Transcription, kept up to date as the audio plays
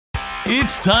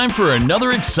It's time for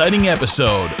another exciting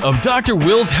episode of Dr.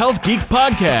 Will's Health Geek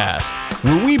podcast,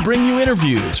 where we bring you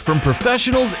interviews from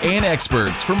professionals and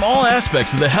experts from all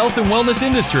aspects of the health and wellness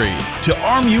industry to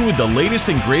arm you with the latest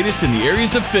and greatest in the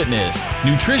areas of fitness,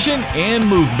 nutrition, and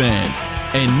movement.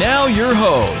 And now your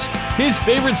host. His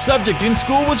favorite subject in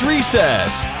school was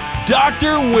recess,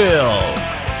 Dr. Will.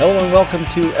 Hello and welcome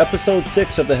to episode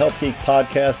 6 of the Health Geek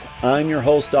podcast. I'm your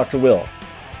host, Dr. Will.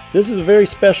 This is a very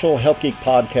special Health Geek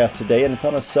podcast today, and it's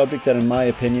on a subject that, in my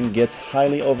opinion, gets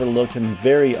highly overlooked and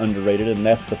very underrated, and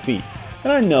that's the feet.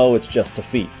 And I know it's just the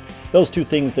feet, those two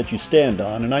things that you stand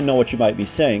on, and I know what you might be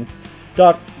saying.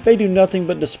 Doc, they do nothing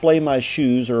but display my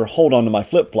shoes or hold on to my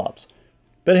flip-flops.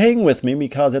 But hang with me,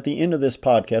 because at the end of this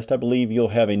podcast, I believe you'll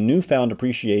have a newfound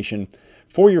appreciation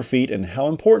for your feet and how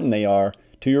important they are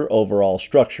to your overall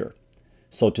structure.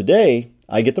 So today,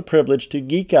 I get the privilege to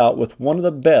geek out with one of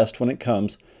the best when it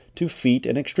comes to feet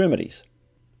and extremities.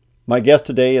 My guest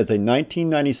today is a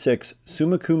 1996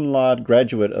 summa cum laude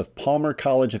graduate of Palmer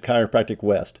College of Chiropractic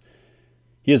West.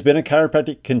 He has been a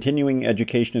chiropractic continuing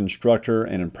education instructor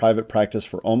and in private practice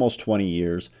for almost 20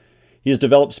 years. He has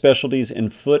developed specialties in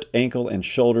foot, ankle, and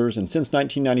shoulders, and since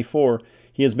 1994,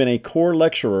 he has been a core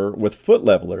lecturer with Foot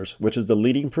Levelers, which is the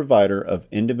leading provider of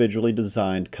individually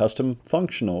designed custom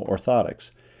functional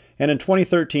orthotics. And in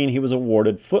 2013, he was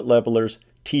awarded Foot Levelers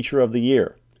Teacher of the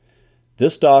Year.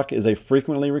 This doc is a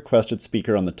frequently requested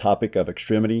speaker on the topic of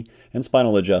extremity and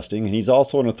spinal adjusting, and he's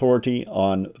also an authority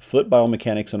on foot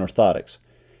biomechanics and orthotics.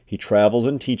 He travels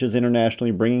and teaches internationally,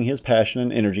 bringing his passion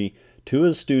and energy to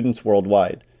his students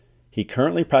worldwide. He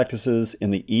currently practices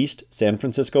in the East San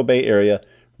Francisco Bay Area,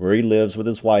 where he lives with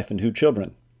his wife and 2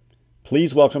 children.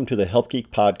 Please welcome to the Health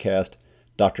Geek podcast,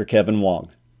 Dr. Kevin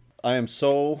Wong. I am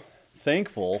so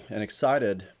thankful and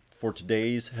excited for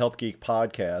today's Health Geek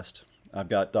podcast. I've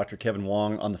got Dr. Kevin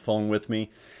Wong on the phone with me.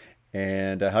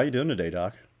 And how are you doing today,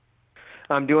 Doc?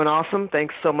 I'm doing awesome.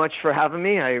 Thanks so much for having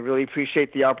me. I really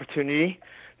appreciate the opportunity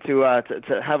to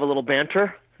have a little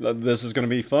banter. This is going to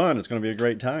be fun. It's going to be a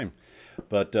great time.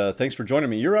 But thanks for joining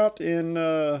me. You're out in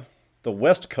the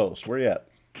West Coast. Where are you at?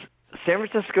 San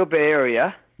Francisco Bay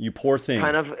Area. You poor thing.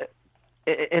 Kind of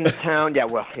in a town, in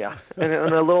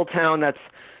a little town that's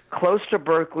close to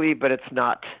Berkeley, but it's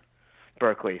not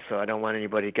Berkeley, so I don't want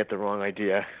anybody to get the wrong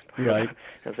idea. Right.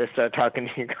 As I start talking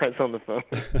to you guys on the phone.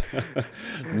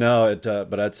 No,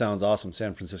 but that sounds awesome.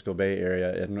 San Francisco Bay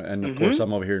Area, and of course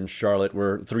I'm over here in Charlotte.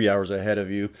 We're 3 hours ahead of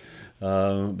you,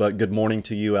 but good morning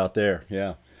to you out there.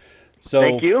 Yeah. So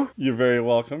thank you. You're very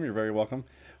welcome. You're very welcome.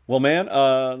 Well, man,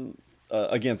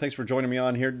 again, thanks for joining me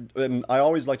on here. And I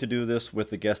always like to do this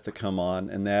with the guests that come on,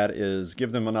 and that is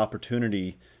give them an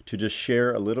opportunity to just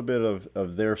share a little bit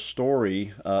of their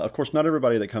story. Of course, not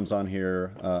everybody that comes on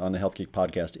here on the Health Geek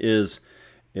podcast is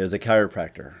a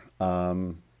chiropractor.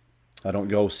 I don't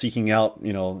go seeking out,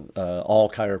 all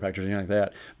chiropractors or anything like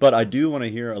that. But I do want to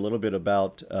hear a little bit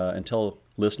about and tell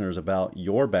listeners about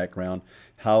your background,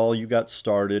 how you got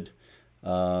started,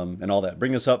 and all that.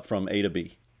 Bring us up from A to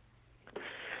B.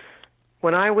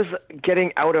 When I was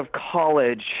getting out of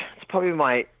college, it's probably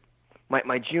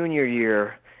my junior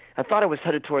year, I thought I was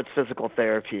headed towards physical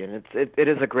therapy, and it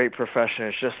is a great profession.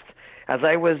 It's just, as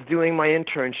I was doing my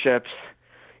internships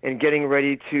and getting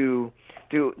ready to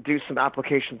do some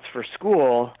applications for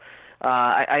school,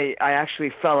 I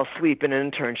actually fell asleep in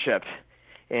an internship.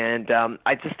 And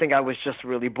I just think I was just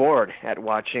really bored at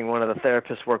watching one of the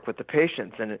therapists work with the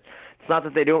patients. And it's not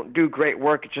that they don't do great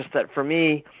work, it's just that for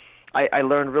me, I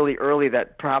learned really early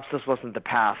that perhaps this wasn't the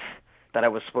path that I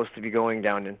was supposed to be going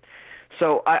down. And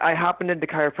so I happened into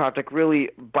chiropractic really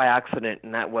by accident,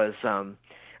 and that was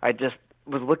I just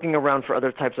was looking around for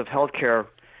other types of healthcare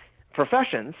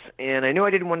professions, and I knew I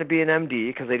didn't want to be an MD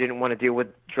because I didn't want to deal with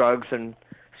drugs and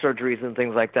surgeries and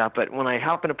things like that. But when I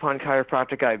happened upon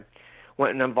chiropractic, I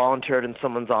went and volunteered in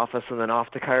someone's office, and then off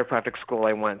to chiropractic school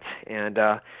I went, and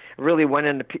really went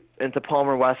into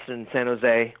Palmer West in San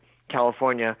Jose,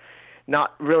 California,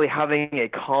 not really having a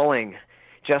calling,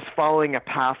 just following a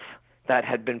path that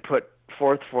had been put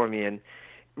forth for me. And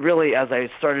really, as I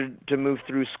started to move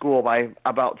through school, by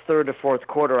about third to fourth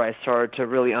quarter, I started to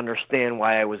really understand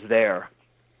why I was there.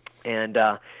 And,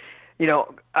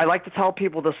 I like to tell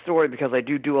people the story because I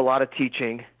do a lot of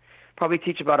teaching. Probably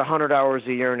teach about 100 hours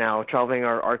a year now, traveling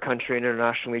our country and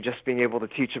internationally, just being able to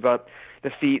teach about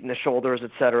the feet and the shoulders,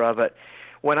 et cetera. But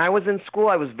when I was in school,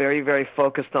 I was very, very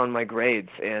focused on my grades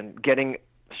and getting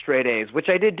straight A's, which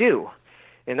I did do.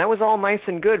 And that was all nice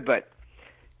and good, but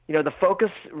the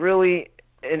focus really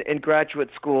in graduate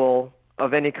school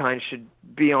of any kind should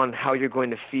be on how you're going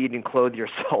to feed and clothe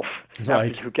yourself Right.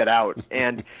 after you get out.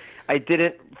 And I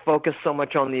didn't focus so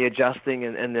much on the adjusting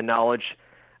and the knowledge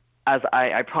as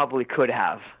I probably could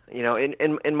have.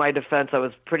 In my defense, I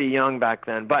was pretty young back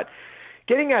then. But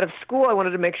getting out of school, I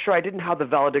wanted to make sure I didn't have the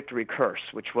valedictory curse,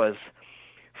 which was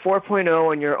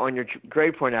 4.0 on your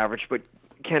grade point average, but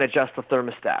can't adjust the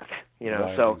thermostat.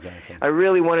 Right, So exactly. I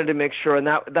really wanted to make sure, and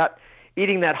that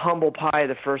eating that humble pie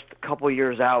the first couple of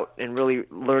years out and really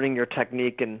learning your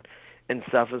technique and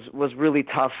stuff was really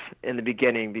tough in the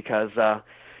beginning because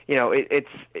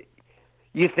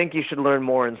you think you should learn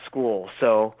more in school.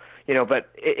 So but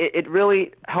it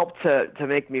really helped to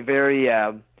make me very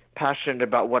passionate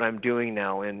about what I'm doing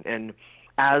now. And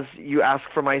as you ask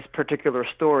for my particular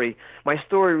story, my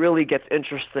story really gets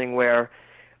interesting where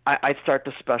I start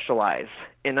to specialize.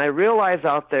 And I realize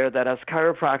out there that as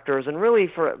chiropractors, and really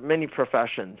for many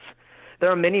professions,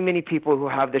 there are many, many people who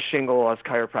have the shingle as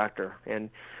chiropractor. And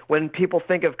when people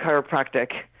think of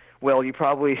chiropractic, well, you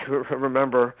probably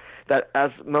remember that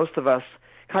as most of us,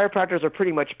 chiropractors are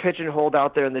pretty much pigeonholed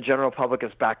out there in the general public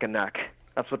as back and neck.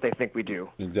 That's what they think we do.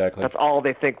 Exactly. That's all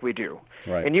they think we do.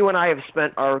 Right. And you and I have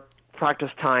spent our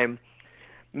practice time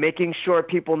making sure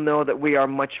people know that we are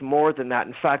much more than that.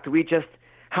 In fact, we just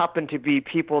happen to be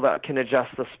people that can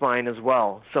adjust the spine as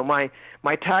well. So my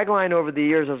tagline over the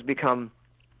years has become,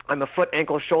 I'm a foot,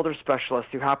 ankle, shoulder specialist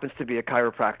who happens to be a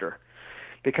chiropractor,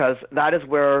 because that is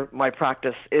where my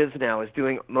practice is now, is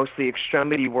doing mostly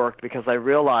extremity work, because I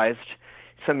realized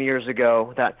some years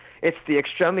ago that it's the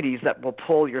extremities that will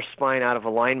pull your spine out of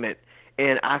alignment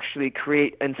and actually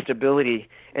create instability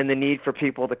and the need for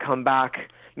people to come back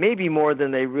maybe more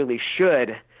than they really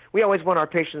should. We always want our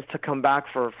patients to come back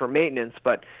for maintenance,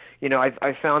 but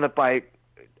I've found that by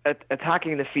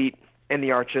attacking the feet and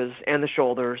the arches and the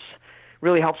shoulders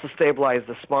really helps to stabilize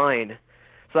the spine.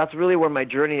 So that's really where my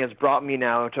journey has brought me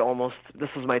now to this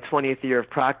is my 20th year of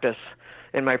practice,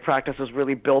 and my practice is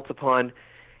really built upon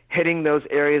hitting those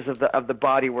areas of the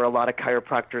body where a lot of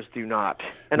chiropractors do not.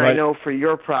 And Right. I know for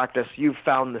your practice, you've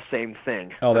found the same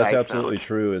thing. Oh, that's that I absolutely found.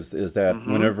 true, is that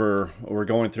whenever we're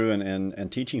going through and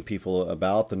teaching people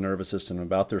about the nervous system,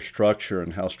 about their structure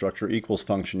and how structure equals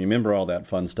function, you remember all that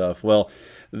fun stuff. Well,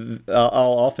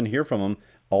 I'll often hear from them,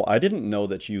 oh, I didn't know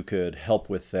that you could help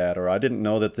with that, or I didn't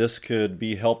know that this could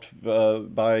be helped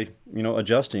by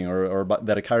adjusting, or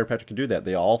that a chiropractor could do that.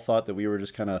 They all thought that we were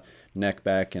just kind of neck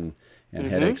back and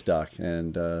headache stuck,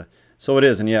 and so it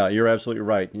is. And yeah, you're absolutely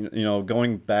right.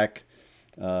 Going back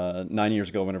 9 years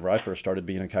ago, whenever I first started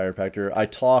being a chiropractor, I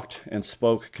talked and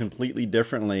spoke completely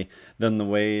differently than the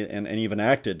way, and even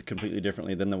acted completely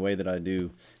differently than the way that I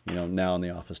do, now in the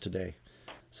office today.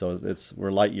 So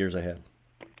we're light years ahead.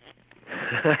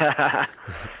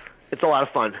 It's a lot of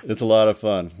fun. It's a lot of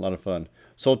fun.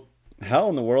 So how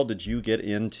in the world did you get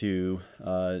into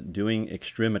doing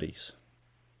extremities?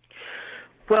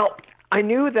 Well, I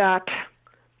knew that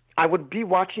I would be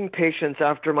watching patients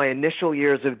after my initial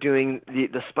years of doing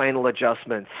the spinal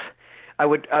adjustments. I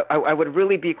would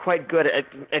really be quite good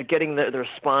at getting their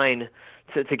spine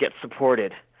to get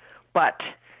supported. But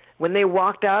when they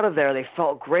walked out of there, they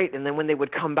felt great, and then when they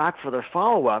would come back for their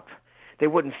follow-up, they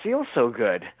wouldn't feel so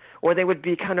good, or they would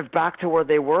be kind of back to where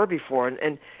they were before.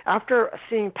 And after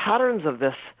seeing patterns of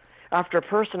this after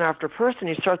person,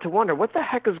 you start to wonder, what the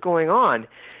heck is going on?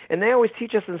 And they always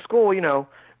teach us in school,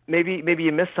 maybe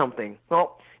you missed something.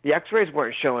 Well, the x-rays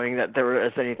weren't showing that there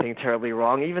was anything terribly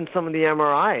wrong. Even some of the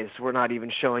MRIs were not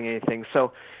even showing anything.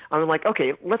 So I'm like,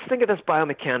 okay, let's think of this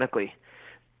biomechanically,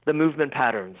 the movement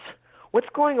patterns. What's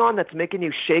going on that's making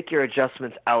you shake your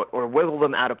adjustments out or wiggle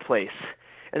them out of place?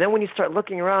 And then when you start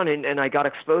looking around, and I got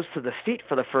exposed to the feet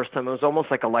for the first time, it was almost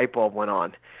like a light bulb went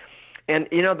on. And,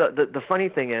 the funny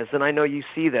thing is, and I know you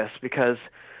see this because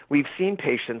we've seen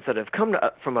patients that have come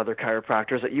from other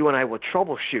chiropractors that you and I will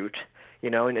troubleshoot,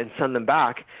 and send them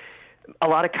back. A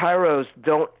lot of chiros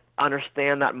don't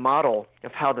understand that model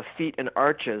of how the feet and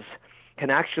arches can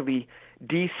actually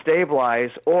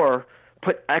destabilize or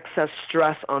put excess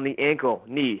stress on the ankle,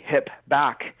 knee, hip,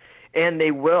 back, and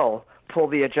they will pull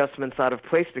the adjustments out of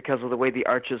place because of the way the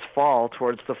arches fall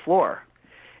towards the floor.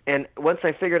 And once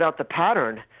I figured out the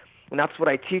pattern, and that's what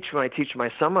I teach when I teach my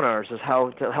seminars, is how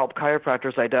to help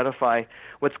chiropractors identify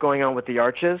what's going on with the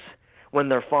arches when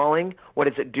they're falling, what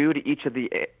does it do to each of the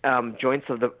joints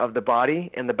of the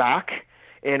body and the back,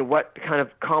 and what kind of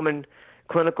common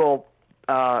clinical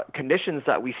conditions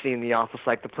that we see in the office,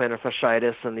 like the plantar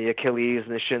fasciitis and the Achilles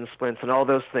and the shin splints and all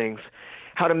those things,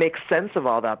 how to make sense of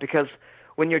all that, because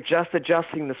when you're just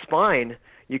adjusting the spine,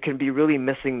 you can be really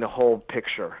missing the whole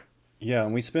picture. Yeah,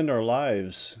 and we spend our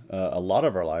lives, a lot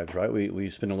of our lives, right? We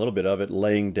spend a little bit of it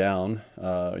laying down,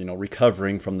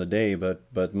 recovering from the day,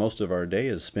 but most of our day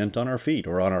is spent on our feet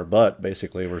or on our butt.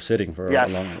 Basically, we're sitting for a Yes.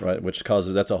 long, right? Which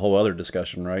causes that's a whole other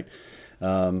discussion, right?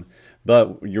 Um,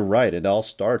 but you're right. It all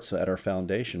starts at our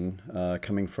foundation,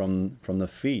 coming from the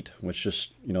feet, which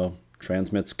just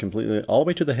transmits completely all the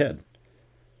way to the head.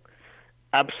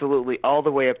 Absolutely, all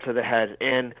the way up to the head.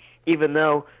 And even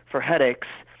though for headaches,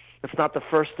 it's not the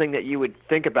first thing that you would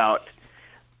think about,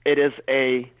 it is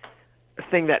a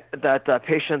thing that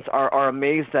patients are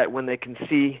amazed at when they can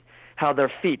see how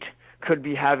their feet could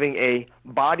be having a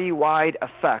body-wide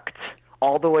effect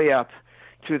all the way up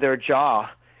to their jaw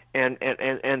and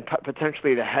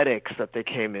potentially the headaches that they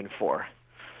came in for.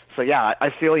 So yeah,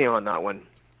 I feel you on that one.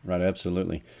 Right,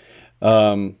 absolutely.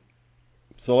 Um,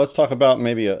 So let's talk about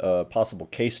maybe a possible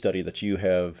case study that you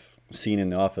have seen in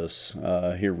the office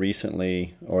here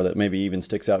recently, or that maybe even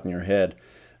sticks out in your head.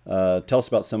 Tell us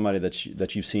about somebody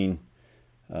that you've seen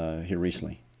here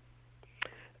recently.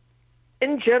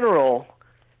 In general,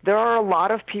 there are a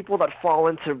lot of people that fall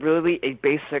into really a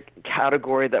basic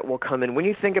category that will come in. When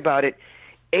you think about it,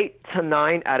 8 to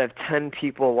 9 out of 10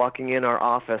 people walking in our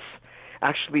office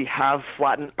actually have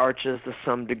flattened arches to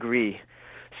some degree.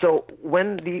 So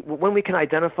when we can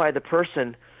identify the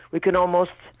person, we can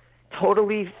almost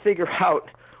totally figure out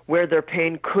where their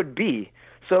pain could be.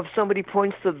 So if somebody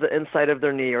points to the inside of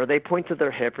their knee, or they point to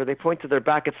their hip, or they point to their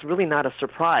back, it's really not a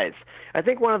surprise. I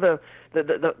think one of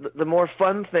the more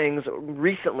fun things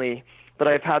recently that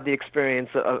I've had the experience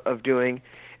of doing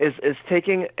is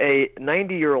taking a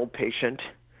 90-year-old patient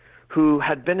who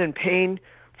had been in pain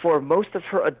for most of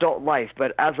her adult life,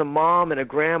 but as a mom and a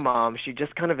grandmom, she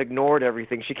just kind of ignored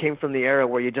everything. She came from the era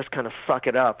where you just kind of suck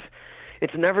it up.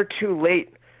 It's never too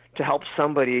late to help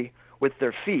somebody with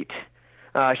their feet.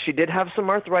 She did have some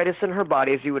arthritis in her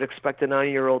body, as you would expect a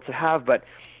 90-year-old to have, but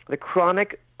the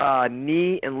chronic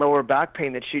knee and lower back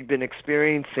pain that she'd been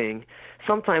experiencing,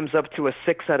 sometimes up to a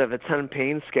 6 out of a 10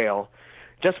 pain scale,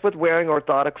 just with wearing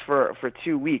orthotics for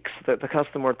 2 weeks, the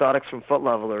custom orthotics from Foot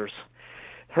Levelers,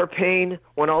 her pain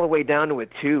went all the way down to a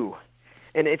 2.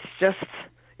 And it's just,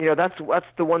 that's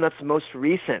the one that's most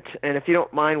recent. And if you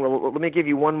don't mind, well, let me give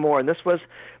you one more. And this was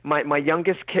my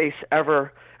youngest case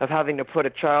ever of having to put a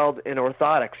child in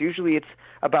orthotics. Usually it's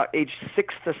about age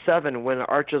 6 to 7 when the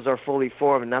arches are fully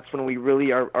formed, and that's when we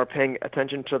really are paying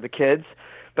attention to the kids.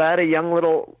 But I had a young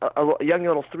little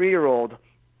 3-year-old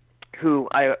who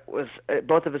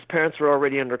both of his parents were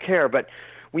already under care, but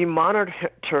we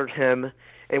monitored him,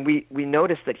 and we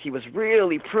noticed that he was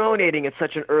really pronating at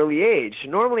such an early age.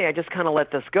 Normally, I just kind of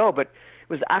let this go, but it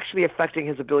was actually affecting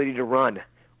his ability to run,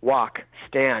 walk,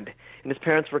 stand. And his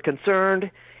parents were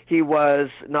concerned. He was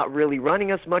not really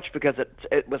running as much because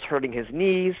it was hurting his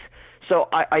knees. So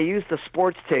I used the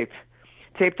sports tape,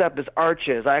 taped up his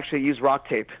arches. I actually used rock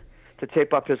tape to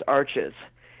tape up his arches.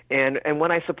 And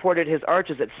when I supported his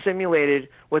arches, it simulated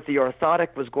what the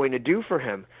orthotic was going to do for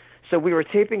him. So we were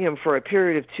taping him for a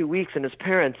period of 2 weeks, and his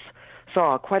parents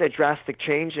saw quite a drastic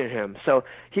change in him. So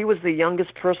he was the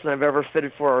youngest person I've ever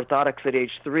fitted for orthotics at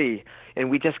age 3, and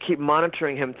we just keep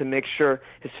monitoring him to make sure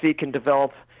his feet can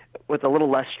develop with a little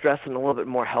less stress and a little bit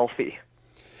more healthy.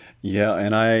 Yeah,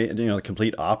 and the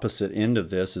complete opposite end of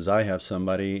this is I have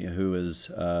somebody who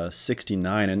is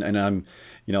 69, and I'm,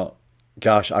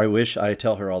 gosh, I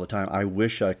tell her all the time, I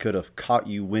wish I could have caught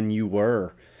you when you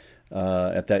were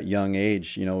at that young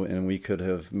age, and we could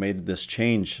have made this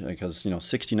change because,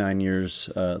 69 years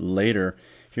later,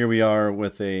 here we are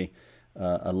with a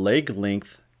leg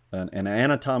length, an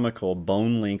anatomical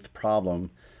bone length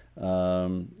problem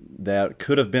that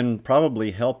could have been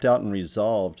probably helped out and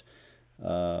resolved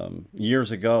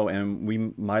years ago, and we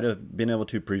might have been able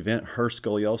to prevent her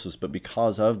scoliosis, but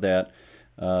because of that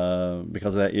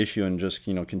issue and just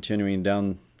continuing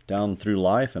down through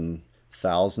life and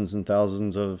thousands and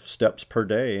thousands of steps per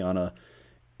day on a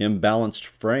imbalanced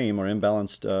frame or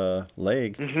imbalanced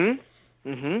leg.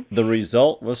 The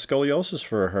result was scoliosis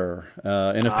for her.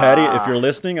 And if Patty, if you're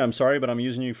listening, I'm sorry, but I'm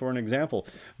using you for an example.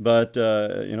 But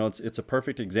it's a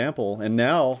perfect example. And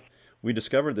now we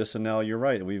discovered this, and now you're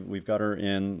right. We've got her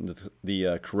in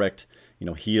the correct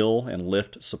heel and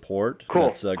lift support. Cool.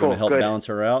 That's going to help balance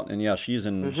her out. And yeah, she's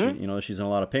in she's in a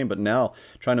lot of pain. But now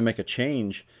trying to make a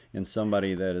change in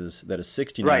somebody that is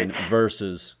 69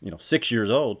 versus 6 years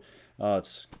old,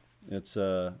 it's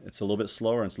a little bit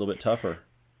slower and it's a little bit tougher.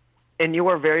 And you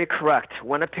are very correct.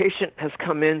 When a patient has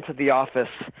come into the office,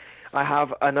 I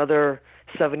have another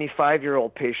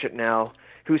 75-year-old patient now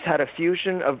who's had a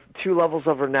fusion of 2 levels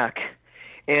of her neck.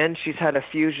 and she's had a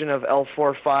fusion of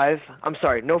L4-5. I'm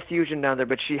sorry, no fusion down there,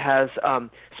 but she has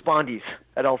spondies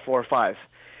at L4-5.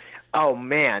 Oh,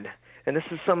 man. And this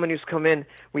is someone who's come in.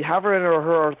 We have her in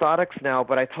her orthotics now,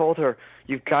 but I told her,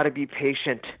 you've got to be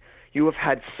patient. You have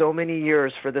had so many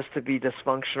years for this to be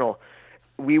dysfunctional.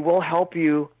 We will help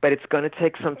you, but it's going to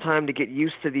take some time to get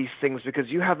used to these things because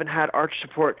you haven't had arch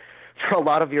support for a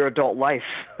lot of your adult life.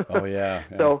 Oh, yeah.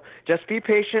 So just be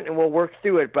patient and we'll work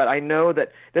through it. But I know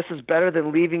that this is better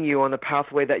than leaving you on the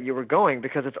pathway that you were going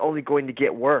because it's only going to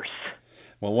get worse.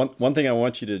 Well, one thing I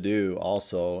want you to do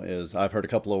also is I've heard a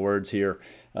couple of words here,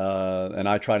 and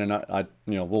I try to not.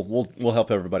 We'll help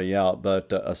everybody out.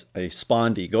 But a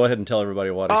spondy. Go ahead and tell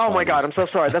everybody what. Oh my God, I'm so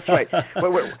sorry. That's right.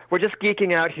 we're just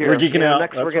geeking out here. We're geeking out.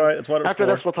 That's right. That's what it's after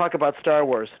for. This, we'll talk about Star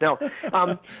Wars. Now,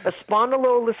 a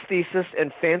spondylolisthesis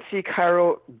in fancy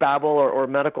chiro babble or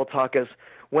medical talk is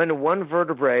when one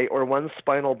vertebrae or one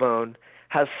spinal bone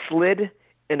has slid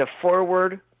in a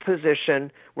forward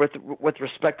position with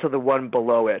respect to the one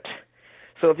below it.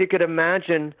 So if you could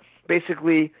imagine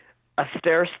basically a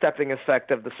stair-stepping effect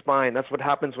of the spine, that's what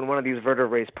happens when one of these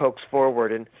vertebrae pokes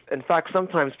forward. And in fact,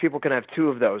 sometimes people can have two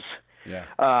of those. Yeah.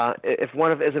 If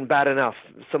one of isn't bad enough,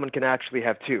 someone can actually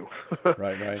have two.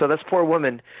 Right. So this poor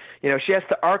woman, she has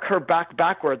to arc her back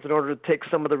backwards in order to take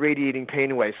some of the radiating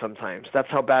pain away sometimes. That's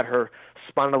how bad her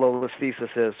spondylolisthesis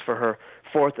is for her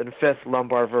fourth and fifth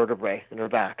lumbar vertebrae in her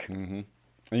back. Mm-hmm.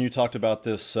 And you talked about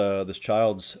this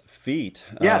child's feet,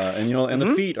 yes. And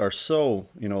the feet are so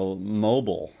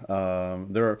mobile.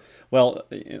 Do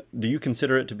you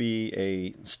consider it to be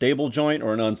a stable joint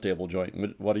or an unstable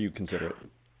joint? What do you consider it?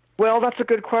 Well, that's a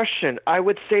good question. I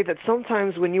would say that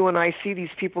sometimes when you and I see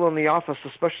these people in the office,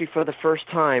 especially for the first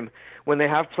time, when they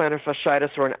have plantar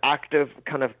fasciitis or an active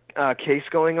kind of case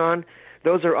going on,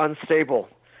 those are unstable.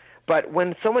 But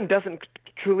when someone doesn't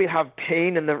truly have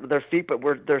pain in their feet, but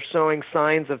they're showing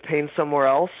signs of pain somewhere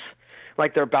else,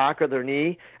 like their back or their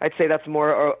knee, I'd say that's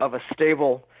more of a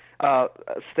stable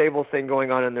thing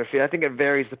going on in their feet. I think it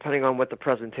varies depending on what the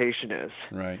presentation is.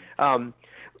 Right.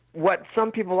 What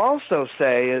some people also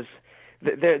say is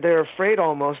they're afraid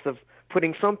almost of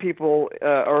putting some people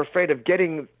are afraid of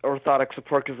getting orthotic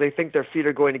support because they think their feet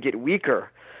are going to get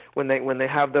weaker when they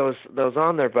have those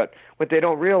on there. But what they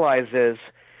don't realize is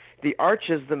the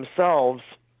arches themselves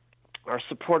are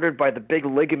supported by the big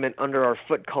ligament under our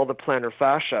foot called the plantar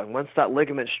fascia. And once that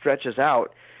ligament stretches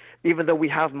out, even though we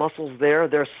have muscles there,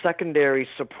 they're secondary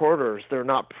supporters. They're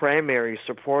not primary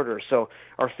supporters. So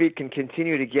our feet can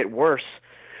continue to get worse.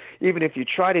 Even if you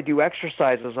try to do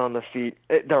exercises on the feet,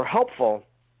 they're helpful,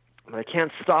 but I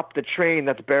can't stop the train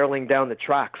that's barreling down the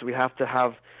tracks. We have to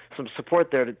have some support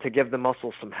there to give the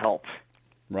muscles some help.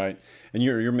 Right. And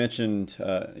you mentioned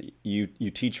you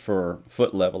teach for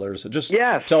foot levelers. Just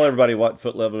yes. Tell everybody what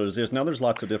foot levelers is. Now, there's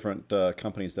lots of different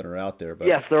companies that are out there. But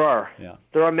yes, there are. Yeah.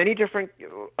 There are many different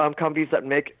companies that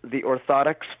make the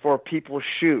orthotics for people's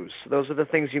shoes. Those are the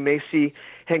things you may see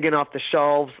hanging off the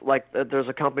shelves, like there's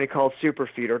a company called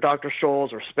Superfeet or Dr.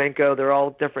 Scholl's or Spanko. They're all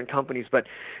different companies. But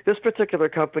this particular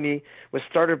company was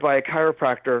started by a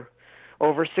chiropractor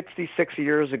over 66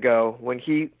 years ago when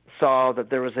he saw that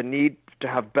there was a need to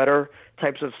have better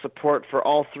types of support for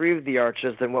all three of the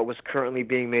arches than what was currently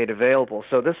being made available.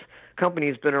 So this company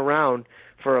has been around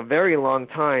for a very long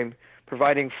time,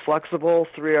 providing flexible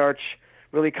three-arch,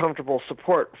 really comfortable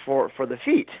support for the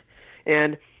feet.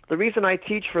 And the reason I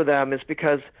teach for them is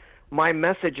because my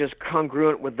message is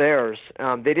congruent with theirs.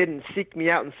 They didn't seek me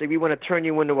out and say, we want to turn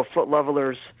you into a foot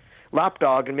leveler's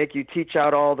lapdog and make you teach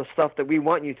out all the stuff that we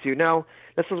want you to. Now,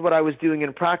 this is what I was doing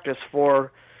in practice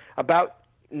for about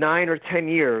 9 or 10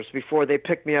 years before they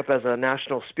picked me up as a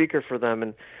national speaker for them.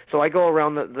 And so I go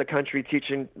around the country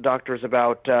teaching doctors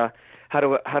about how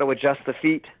to adjust the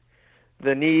feet,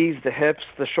 the knees, the hips,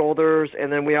 the shoulders,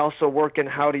 and then we also work in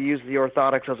how to use the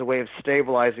orthotics as a way of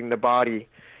stabilizing the body.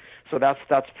 So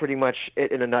that's pretty much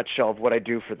it in a nutshell of what I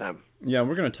do for them. Yeah,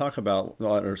 we're going to talk about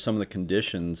some of the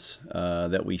conditions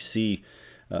that we see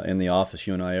in the office,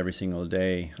 you and I, every single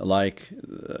day, like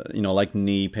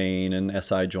knee pain and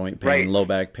SI joint pain, right. Low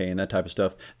back pain, that type of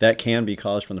stuff that can be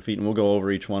caused from the feet, and we'll go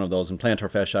over each one of those. And plantar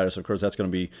fasciitis, of course, that's going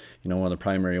to be one of the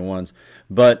primary ones.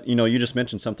 But you just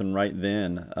mentioned something right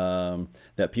then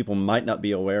that people might not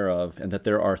be aware of, and that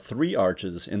there are three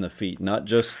arches in the feet, not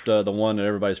just the one that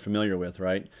everybody's familiar with,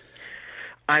 right?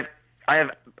 I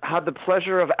have had the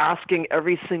pleasure of asking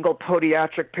every single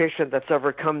podiatric patient that's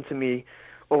ever come to me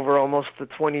over almost the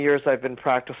 20 years I've been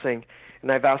practicing,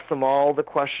 and I've asked them all the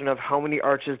question of how many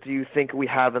arches do you think we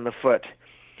have in the foot?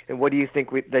 And what do you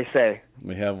think they say?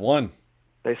 We have one.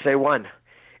 They say one.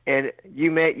 And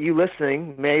you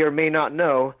listening may or may not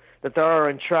know that there are,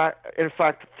 in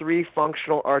fact, 3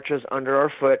 functional arches under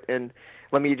our foot, and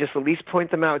let me just at least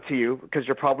point them out to you because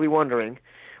you're probably wondering.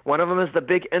 One of them is the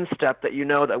big instep that you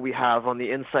know that we have on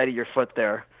the inside of your foot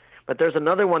there. But there's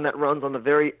another one that runs on the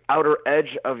very outer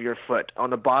edge of your foot,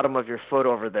 on the bottom of your foot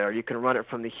over there. You can run it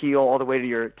from the heel all the way to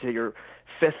your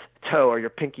 5th toe or your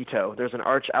pinky toe. There's an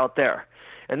arch out there.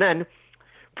 And then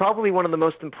probably one of the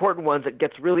most important ones that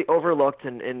gets really overlooked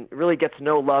and really gets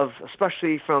no love,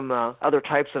 especially from other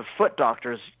types of foot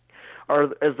doctors,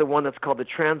 is the one that's called the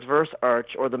transverse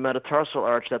arch or the metatarsal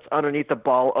arch that's underneath the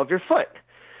ball of your foot.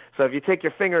 So if you take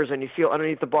your fingers and you feel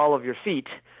underneath the ball of your feet,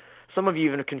 some of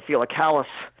you even can feel a callus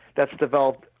that's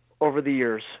developed over the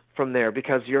years from there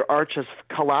because your arch has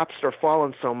collapsed or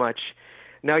fallen so much.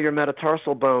 Now your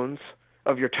metatarsal bones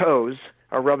of your toes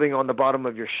are rubbing on the bottom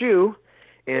of your shoe,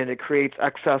 and it creates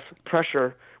excess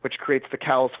pressure, which creates the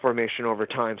callus formation over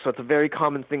time. So it's a very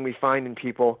common thing we find in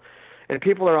people, and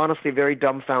people are honestly very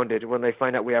dumbfounded when they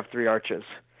find out we have 3 arches.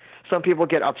 Some people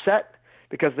get upset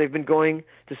because they've been going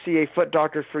to see a foot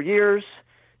doctor for years.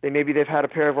 Maybe they've had a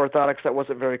pair of orthotics that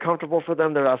wasn't very comfortable for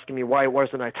them. They're asking me, why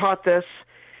wasn't I taught this?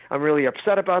 I'm really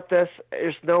upset about this.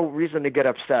 There's no reason to get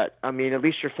upset. I mean, at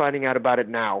least you're finding out about it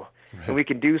now, right, and we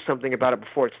can do something about it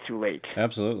before it's too late.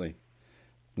 Absolutely.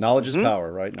 Knowledge is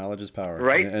power, right? Knowledge is power.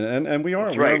 Right. And we are.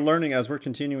 That's we right. are learning as we're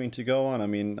continuing to go on. I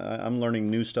mean, I'm learning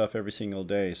new stuff every single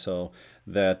day, so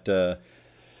that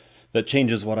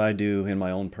changes what I do in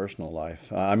my own personal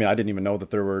life. I mean, I didn't even know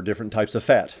that there were different types of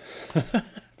fat.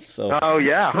 So. Oh,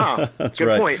 yeah, huh? That's Good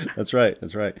right. point. That's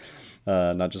right.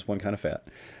 Not just one kind of fat.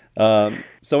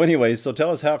 So anyways, so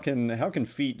tell us how can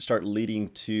feet start leading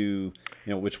to,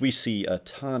 which we see a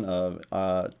ton of,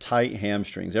 tight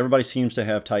hamstrings. Everybody seems to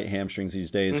have tight hamstrings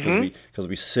these days because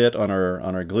we sit on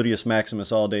our gluteus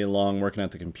maximus all day long working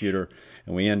at the computer,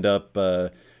 and we end up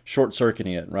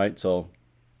short-circuiting it, right? So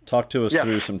talk to us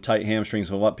through some tight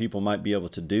hamstrings and what people might be able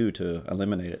to do to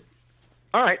eliminate it.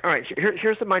 All right.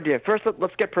 Here's some idea. First,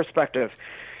 let's get perspective.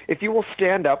 If you will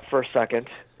stand up for a second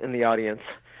in the audience,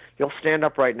 you'll stand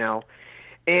up right now,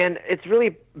 and it's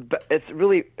really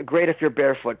great if you're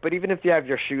barefoot. But even if you have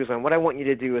your shoes on, what I want you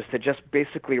to do is to just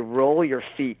basically roll your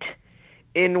feet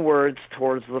inwards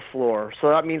towards the floor. So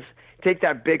that means take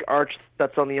that big arch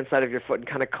that's on the inside of your foot and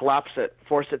kind of collapse it,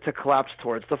 force it to collapse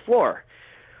towards the floor.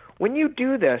 When you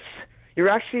do this, you're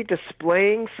actually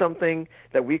displaying something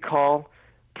that we call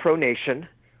pronation,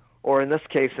 or in this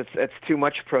case, it's too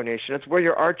much pronation. It's where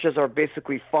your arches are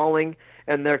basically falling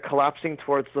and they're collapsing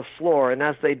towards the floor. And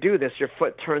as they do this, your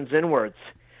foot turns inwards.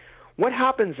 What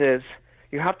happens is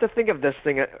you have to think of this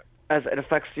thing as it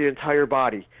affects your entire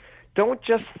body. Don't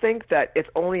just think that it's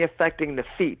only affecting the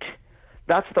feet.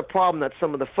 That's the problem that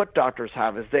some of the foot doctors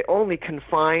have, is they only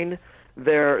confine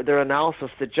their analysis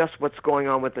to just what's going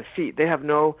on with the feet. They're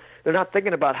not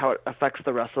thinking about how it affects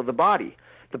the rest of the body.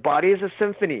 The body is a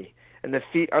symphony, and the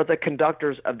feet are the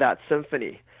conductors of that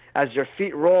symphony. As your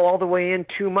feet roll all the way in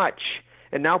too much,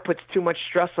 it now puts too much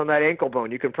stress on that ankle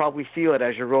bone. You can probably feel it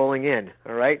as you're rolling in,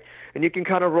 all right? And you can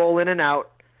kind of roll in and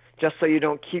out just so you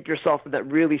don't keep yourself in that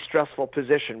really stressful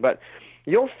position. But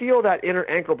you'll feel that inner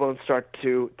ankle bone start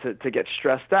to get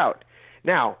stressed out.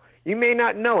 Now, you may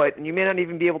not know it, and you may not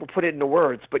even be able to put it into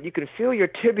words, but you can feel your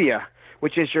tibia,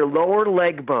 which is your lower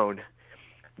leg bone.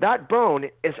 That bone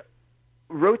is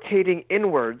rotating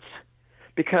inwards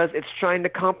because it's trying to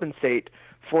compensate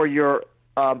for your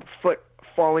foot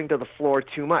falling to the floor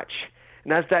too much.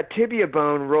 And as that tibia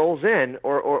bone rolls in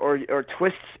or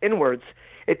twists inwards,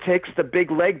 it takes the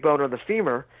big leg bone or the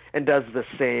femur and does the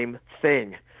same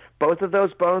thing. Both of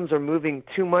those bones are moving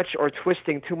too much or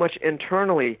twisting too much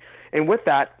internally, and with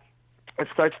that, it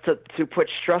starts to put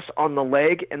stress on the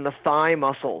leg and the thigh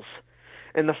muscles.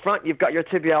 In the front, you've got your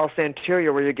tibialis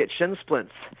anterior where you get shin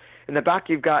splints. In the back,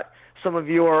 you've got some of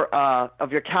your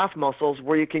calf muscles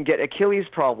where you can get Achilles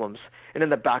problems. And in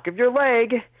the back of your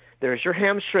leg, there's your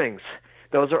hamstrings.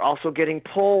 Those are also getting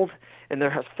pulled, and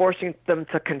they're forcing them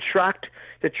to contract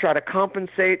to try to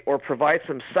compensate or provide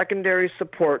some secondary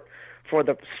support for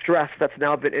the stress that's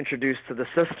now been introduced to the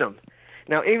system.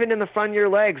 Now, even in the front of your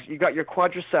legs, you've got your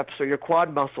quadriceps or your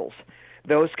quad muscles.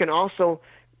 Those can also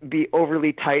be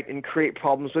overly tight and create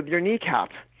problems with your kneecap.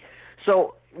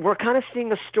 So we're kind of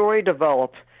seeing a story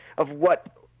develop of what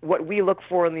we look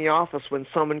for in the office when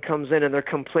someone comes in and they're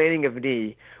complaining of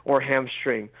knee or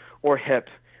hamstring or hip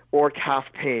or calf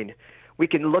pain. We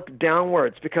can look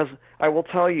downwards because I will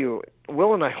tell you,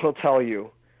 Will and I will tell you,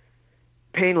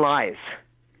 pain lies.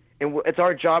 And it's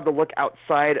our job to look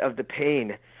outside of the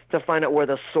pain to find out where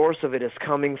the source of it is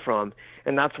coming from.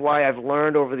 And that's why I've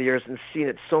learned over the years and seen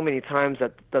it so many times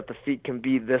that the feet can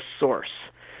be this source.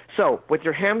 So with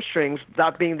your hamstrings,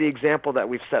 that being the example that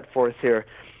we've set forth here,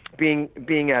 being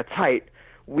tight,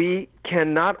 we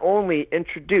can not only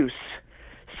introduce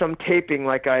some taping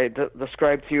like I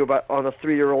described to you about on the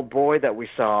 3-year-old boy that we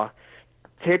saw,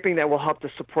 taping that will help to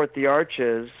support the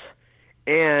arches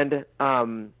and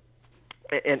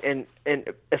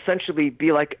essentially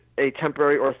be like a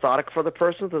temporary orthotic for the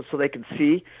person so they can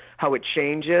see how it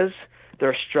changes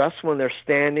their stress when they're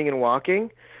standing and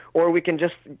walking. Or we can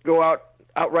just go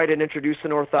outright and introduce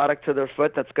an orthotic to their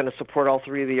foot that's going to support all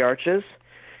 3 of the arches.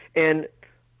 And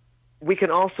we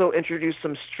can also introduce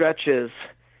some stretches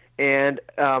and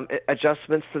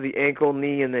adjustments to the ankle,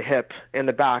 knee, and the hip and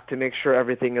the back to make sure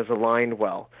everything is aligned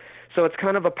well. So it's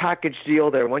kind of a package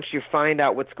deal there. Once you find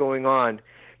out what's going on,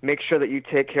 make sure that you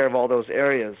take care of all those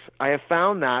areas. I have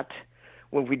found that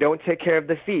when we don't take care of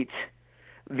the feet,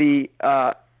 the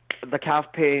calf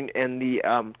pain and the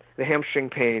hamstring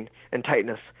pain and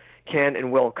tightness can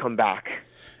and will come back.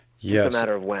 Yes. It's a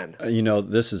matter of when.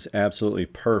 This is absolutely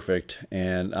perfect,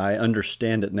 and I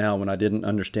understand it now when I didn't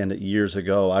understand it years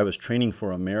ago. I was training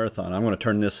for a marathon. I'm going to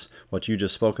turn this, what you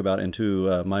just spoke about,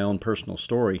 into my own personal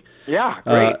story. Yeah,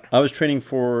 great. I was training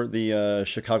for the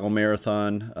Chicago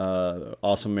Marathon,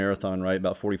 awesome marathon, right?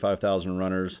 About 45,000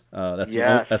 runners. That's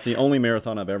the only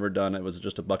marathon I've ever done. It was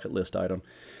just a bucket list item.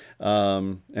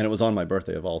 And it was on my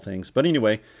birthday of all things. But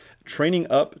anyway, training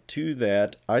up to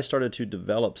that, I started to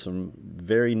develop some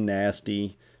very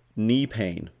nasty knee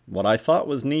pain. What I thought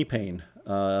was knee pain.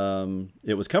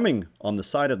 It was coming on the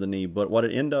side of the knee, but what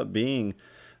it ended up being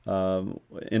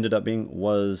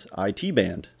was IT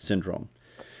band syndrome.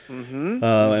 Mm-hmm.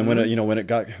 And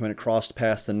when it crossed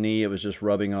past the knee, it was just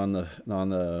rubbing on the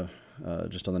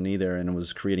knee there, and it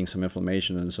was creating some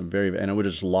inflammation and it would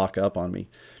just lock up on me.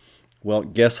 Well,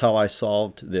 guess how I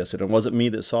solved this? And it wasn't me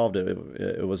that solved it.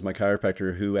 It was my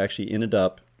chiropractor who actually ended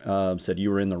up, said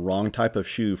you were in the wrong type of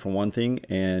shoe for one thing,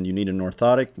 and you need an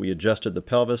orthotic. We adjusted the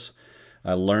pelvis.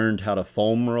 I learned how to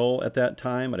foam roll at that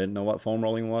time. I didn't know what foam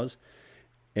rolling was.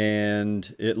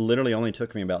 And it literally only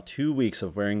took me about 2 weeks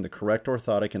of wearing the correct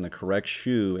orthotic and the correct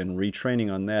shoe and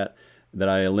retraining on that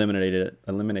I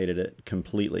eliminated it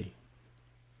completely.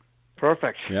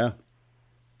 Perfect. Yeah.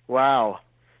 Wow.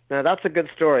 Now that's a good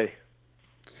story.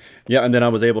 Yeah, and then I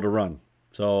was able to run.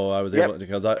 So I was able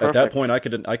because at that point I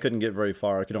couldn't get very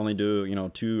far. I could only do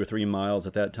 2 or 3 miles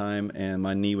at that time, and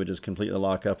my knee would just completely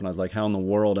lock up. And I was like, how in the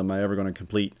world am I ever going to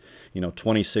complete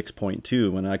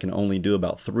 26.2 when I can only do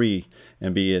about 3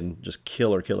 and be in just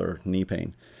killer knee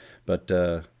pain? But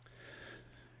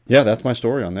that's my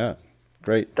story on that.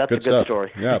 Great, that's good a good stuff.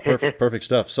 Story. Yeah, perfect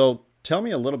stuff. So tell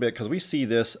me a little bit, because we see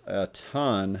this a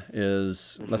ton.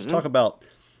 Let's talk about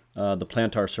the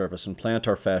plantar surface and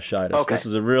plantar fasciitis. Okay. This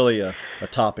is really a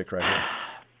topic right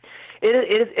here.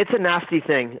 It's a nasty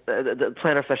thing, the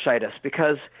plantar fasciitis,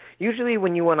 because usually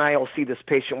when you and I will see this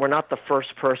patient, we're not the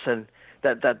first person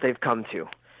that they've come to.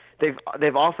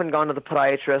 They've often gone to the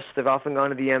podiatrist. They've often gone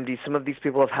to the MD. Some of these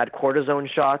people have had cortisone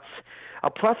shots. A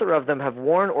plethora of them have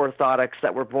worn orthotics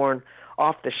that were born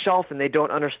off the shelf, and they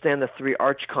don't understand the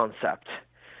 3-arch concept.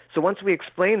 So once we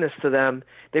explain this to them,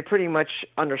 they pretty much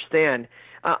understand.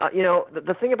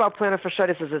 The thing about plantar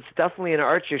fasciitis is it's definitely an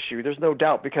arch issue. There's no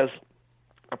doubt, because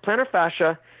a plantar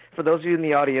fascia, for those of you in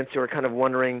the audience who are kind of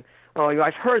wondering,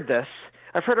 I've heard this.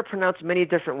 I've heard it pronounced many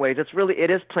different ways.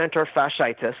 It is plantar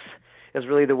fasciitis is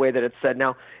really the way that it's said.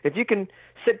 Now, if you can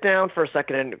sit down for a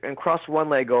second and cross one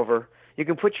leg over, you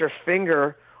can put your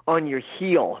finger on your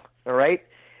heel, all right?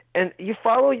 And you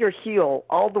follow your heel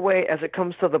all the way as it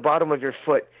comes to the bottom of your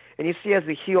foot, and you see as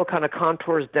the heel kind of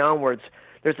contours downwards,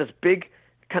 there's this big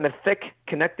kind of thick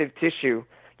connective tissue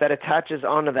that attaches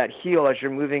onto that heel as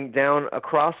you're moving down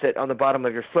across it on the bottom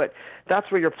of your foot. That's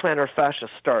where your plantar fascia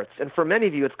starts. And for many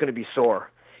of you, it's going to be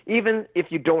sore, even if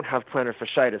you don't have plantar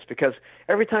fasciitis, because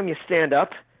every time you stand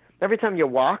up, every time you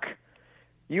walk,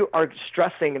 you are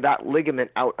stressing that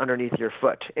ligament out underneath your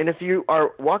foot. And if you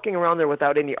are walking around there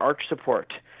without any arch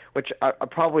support, which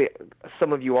probably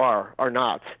some of you are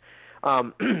not,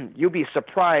 you'll be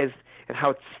surprised at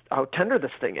how tender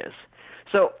this thing is.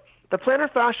 So the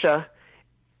plantar fascia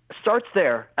starts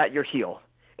there at your heel,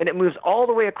 and it moves all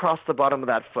the way across the bottom of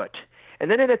that foot. And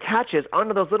then it attaches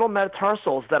onto those little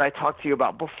metatarsals that I talked to you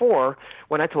about before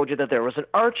when I told you that there was an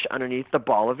arch underneath the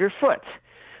ball of your foot.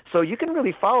 So you can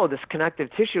really follow this connective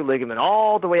tissue ligament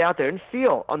all the way out there and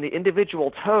feel on the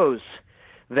individual toes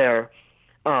there.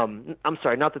 I'm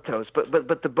sorry, not the toes,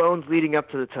 but the bones leading up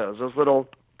to the toes, those little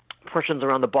portions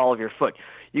around the ball of your foot.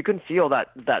 You can feel that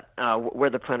where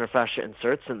the plantar fascia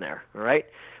inserts in there, all right?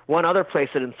 One other place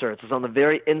it inserts is on the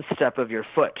very instep of your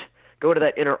foot. Go to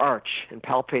that inner arch and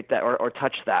palpate that or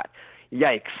touch that.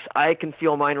 Yikes, I can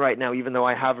feel mine right now even though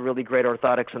I have really great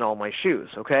orthotics in all my shoes,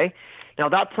 okay? Now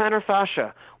that plantar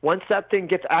fascia, once that thing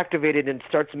gets activated and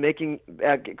starts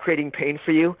creating pain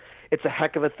for you, it's a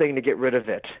heck of a thing to get rid of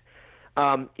it.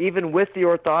 Even with the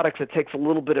orthotics, it takes a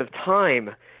little bit of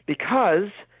time because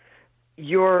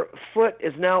your foot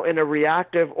is now in a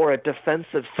reactive or a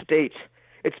defensive state.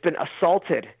 It's been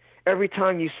assaulted every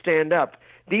time you stand up.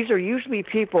 These are usually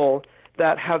people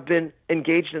that have been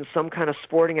engaged in some kind of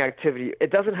sporting activity.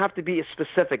 It doesn't have to be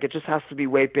specific. It just has to be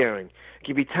weight bearing. It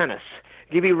could be tennis.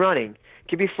 It could be running. It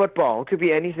could be football. It could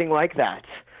be anything like that.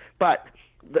 But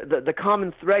the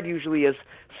common thread usually is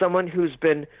someone who's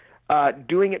been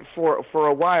doing it for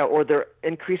a while, or they're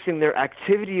increasing their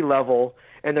activity level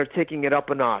and they're taking it up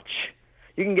a notch.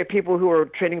 You can get people who are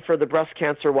training for the breast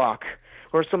cancer walk,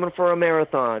 or someone for a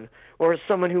marathon, or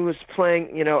someone who is playing,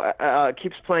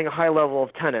 keeps playing a high level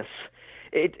of tennis.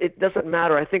 It doesn't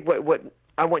matter. I think what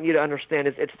I want you to understand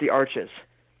is it's the arches.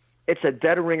 It's a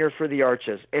dead ringer for the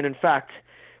arches. And in fact,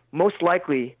 most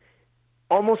likely,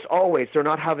 almost always, they're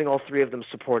not having all three of them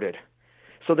supported.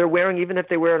 So they're wearing, even if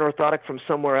they wear an orthotic from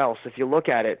somewhere else, if you look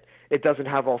at it, it doesn't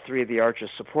have all three of the arches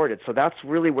supported. So that's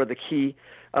really where the key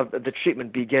of the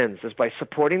treatment begins, is by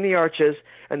supporting the arches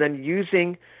and then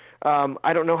using,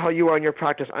 I don't know how you are in your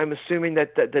practice. I'm assuming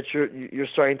that you're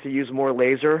starting to use more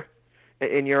laser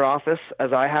in your office,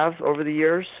 as I have over the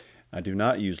years. I do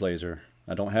not use laser.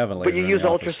 I don't have a laser. But you use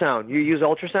ultrasound. You use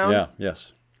ultrasound? Yeah,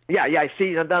 yes. Yeah, I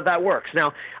see. That works.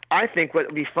 Now, I think what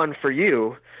would be fun for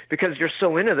you, because you're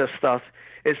so into this stuff,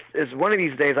 is one of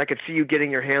these days I could see you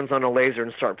getting your hands on a laser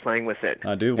and start playing with it.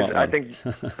 I do want one. I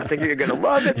think you're going to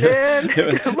love it, man.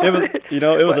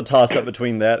 It was a toss-up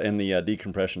between that and the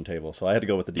decompression table, so I had to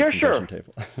go with the decompression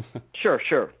table.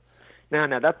 Sure.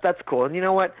 No, that's cool. And you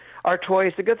know what? Our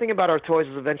toys, the good thing about our toys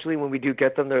is eventually when we do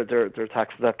get them, they're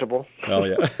tax deductible. Oh,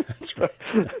 yeah. That's right.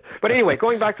 But anyway,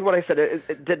 going back to what I said,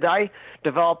 did I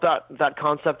develop that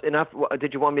concept enough?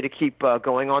 Did you want me to keep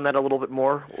going on that a little bit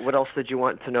more? What else did you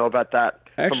want to know about that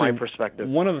from my perspective?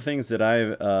 One of the things that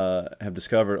I have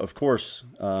discovered, of course,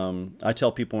 I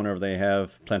tell people whenever they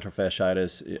have plantar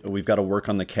fasciitis, we've got to work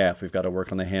on the calf. We've got to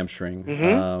work on the hamstring.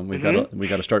 We've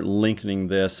got to start lengthening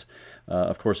this.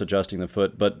 Of course, adjusting the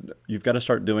foot, but you've got to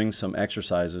start doing some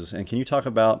exercises. And can you talk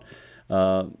about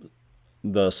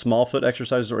the small foot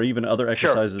exercises, or even other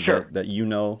exercises that you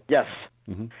know? Yes.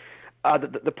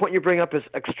 The point you bring up is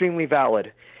extremely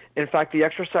valid. In fact, the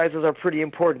exercises are pretty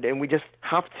important, and we just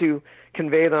have to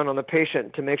convey them on the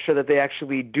patient to make sure that they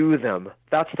actually do them.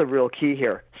 That's the real key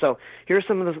here. So here's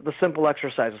some of the simple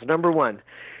exercises. Number one,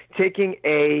 taking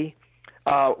a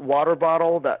water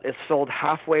bottle that is filled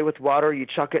halfway with water, you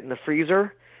chuck it in the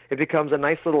freezer. It becomes a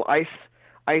nice little ice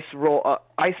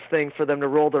thing for them to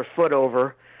roll their foot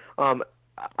over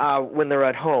when they're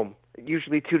at home,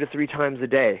 usually 2 to 3 times a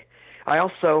day. I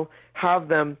also have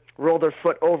them roll their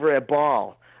foot over a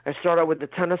ball. I start out with the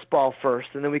tennis ball first,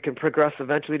 and then we can progress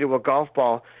eventually to a golf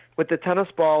ball. With the tennis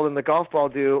ball and the golf ball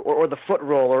or the foot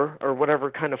roller, or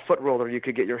whatever kind of foot roller you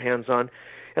could get your hands on,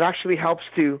 it actually helps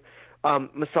to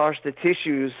massage the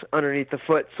tissues underneath the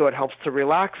foot, so it helps to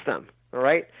relax them, all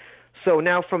right? So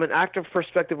now from an active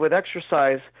perspective with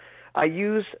exercise, I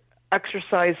use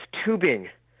exercise tubing,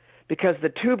 because the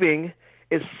tubing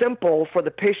is simple for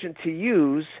the patient to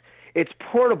use, it's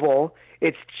portable,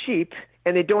 it's cheap,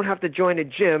 and they don't have to join a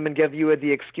gym and give you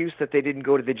the excuse that they didn't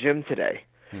go to the gym today.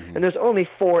 And there's only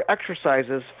 4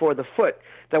 exercises for the foot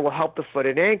that will help the foot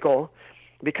and ankle,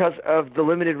 because of the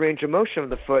limited range of motion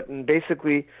of the foot. And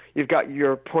basically, you've got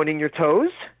your pointing your toes,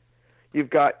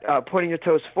 you've got pointing your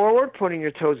toes forward, pointing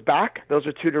your toes back. Those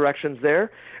are 2 directions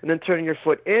there. And then turning your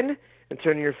foot in and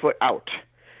turning your foot out.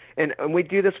 And we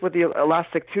do this with the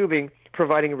elastic tubing,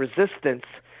 providing resistance,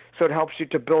 so it helps you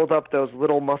to build up those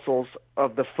little muscles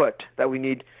of the foot that we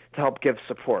need to help give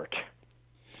support.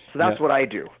 So that's what I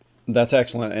do. That's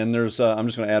excellent. And there's I'm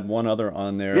just going to add one other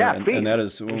on there, and that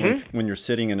is when you're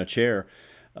sitting in a chair,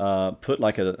 put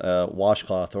like a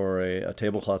washcloth or a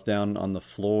tablecloth down on the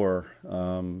floor,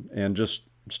 and just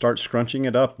start scrunching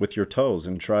it up with your toes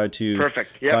and try to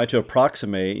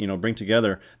approximate, bring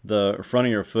together the front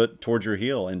of your foot towards your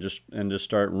heel, and just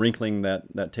start wrinkling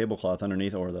that tablecloth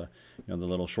underneath, or the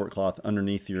little short cloth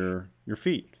underneath your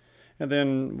feet. And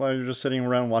then while you're just sitting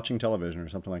around watching television or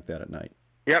something like that at night.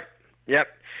 Yep.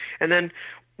 And then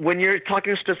when you're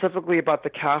talking specifically about the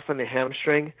calf and the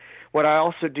hamstring, what I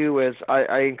also do is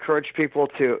I encourage people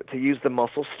to use the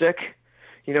muscle stick.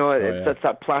 That's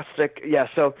that plastic. Yeah,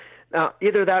 so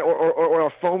either that or a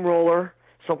foam roller,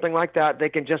 something like that. They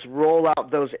can just roll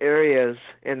out those areas,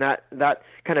 and that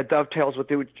kind of dovetails with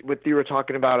what you were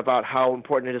talking about how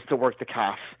important it is to work the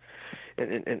calf.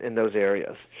 in those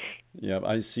areas. Yeah,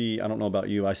 I don't know about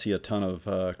you, I see a ton of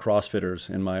CrossFitters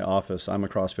in my office. I'm a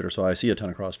CrossFitter, so I see a ton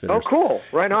of CrossFitters. Oh, cool.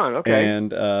 Right on. Okay.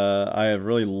 And I have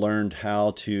really learned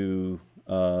how to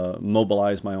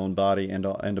mobilize my own body and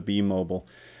to be mobile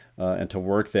and to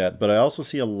work that. But I also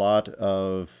see a lot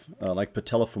of like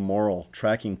patellofemoral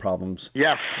tracking problems.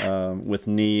 Yes. With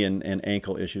knee and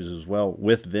ankle issues as well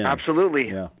with them. Absolutely.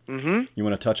 Yeah. Mm-hmm. You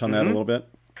want to touch on that a little bit?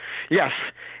 Yes.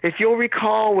 If you'll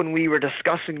recall, when we were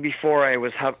discussing before, I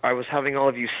was having all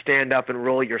of you stand up and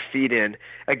roll your feet in.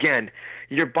 Again,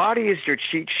 your body is your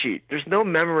cheat sheet. There's no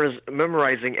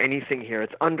memorizing anything here.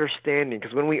 It's understanding,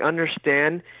 because when we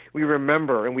understand, we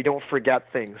remember and we don't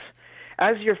forget things.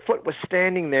 As your foot was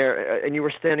standing there and you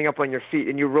were standing up on your feet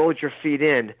and you rolled your feet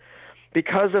in,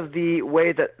 because of the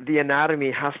way that the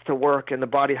anatomy has to work and the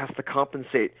body has to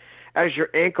compensate, as your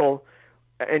ankle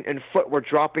and foot were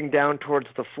dropping down towards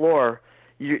the floor,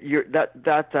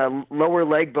 that lower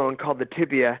leg bone called the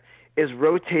tibia is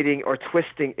rotating or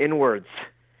twisting inwards.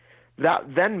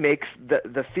 That then makes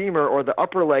the femur or the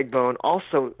upper leg bone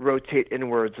also rotate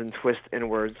inwards and twist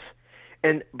inwards.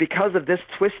 And because of this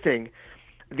twisting,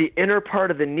 the inner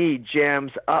part of the knee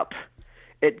jams up.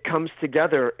 It comes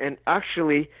together and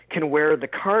actually can wear the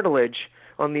cartilage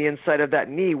on the inside of that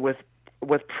knee with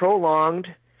prolonged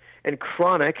and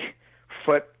chronic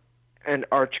foot and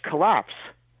arch collapse.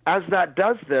 As that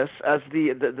does this, as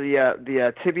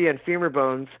the tibia and femur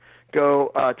bones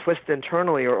go twist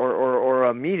internally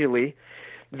or medially,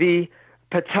 the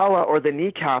patella or the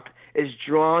kneecap is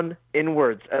drawn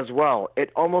inwards as well.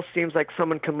 It almost seems like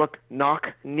someone can look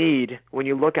knock-kneed when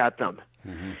you look at them.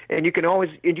 Mm-hmm. And you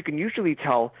can usually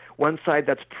tell one side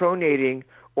that's pronating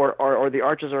or the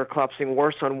arches are collapsing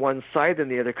worse on one side than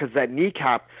the other, because that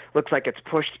kneecap looks like it's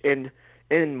pushed in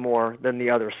more than the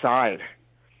other side.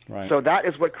 Right. So that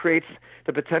is what creates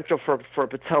the potential for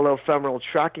patellofemoral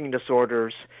tracking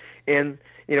disorders and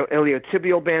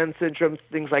iliotibial band syndrome,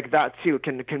 things like that too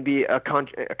can be a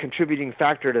contributing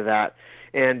factor to that.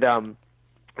 And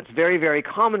it's very, very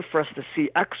common for us to see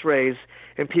X-rays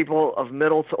in people of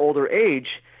middle to older age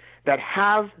that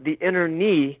have the inner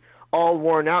knee all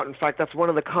worn out. In fact, that's one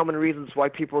of the common reasons why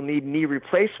people need knee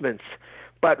replacements.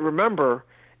 But remember,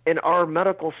 in our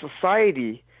medical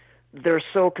society, they're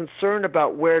so concerned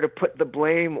about where to put the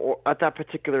blame at that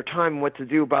particular time, what to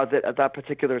do about it at that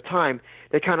particular time,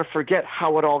 they kind of forget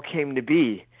how it all came to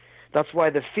be. That's why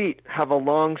the feet have a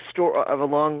long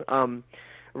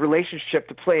relationship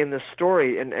to play in this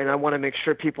story, and I want to make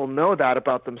sure people know that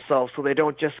about themselves, so they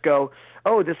don't just go,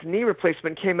 oh, this knee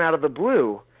replacement came out of the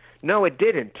blue. No, it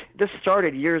didn't. This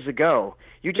started years ago.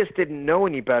 You just didn't know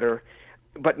any better.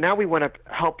 But now we want to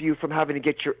help you from having to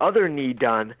get your other knee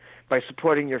done by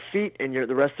supporting your feet and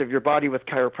the rest of your body with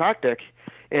chiropractic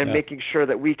and making sure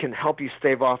that we can help you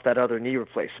stave off that other knee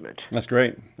replacement. That's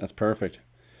great. That's perfect.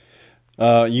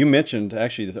 You mentioned,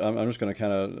 actually, I'm just going to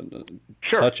kind of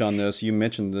touch on this. You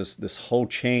mentioned this whole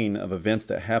chain of events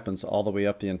that happens all the way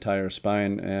up the entire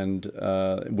spine, and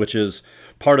which is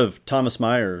part of Thomas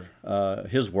Meyer,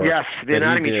 his work. Yes, the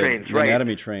anatomy trains, right? The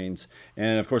anatomy trains,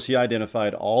 and of course he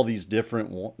identified all these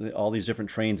different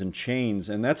trains and chains,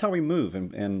 and that's how we move.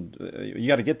 And you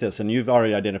got to get this, and you've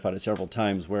already identified it several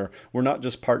times, where we're not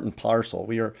just part and parcel.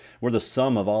 We're the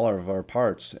sum of all of our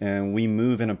parts, and we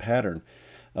move in a pattern.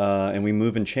 And we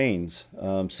move in chains.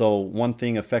 So one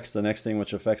thing affects the next thing,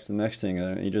 which affects the next thing.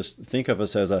 You just think of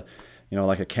us as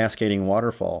like a cascading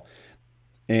waterfall.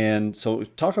 And so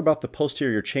talk about the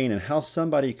posterior chain and how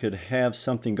somebody could have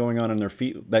something going on in their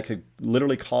feet that could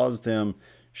literally cause them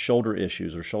shoulder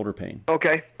issues or shoulder pain.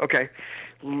 Okay.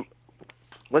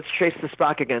 Let's trace this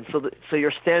back again. So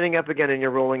you're standing up again and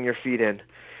you're rolling your feet in.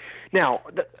 Now,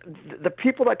 the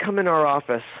people that come in our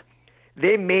office,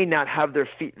 they may not have their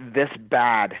feet this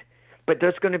bad, but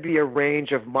there's going to be a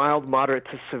range of mild, moderate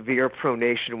to severe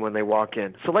pronation when they walk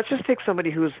in. So let's just take somebody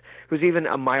who's even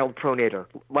a mild pronator,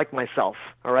 like myself,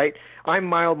 all right? I'm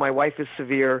mild, my wife is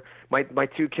severe. My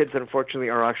two kids, unfortunately,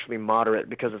 are actually moderate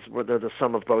because they're the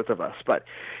sum of both of us. But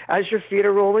as your feet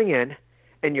are rolling in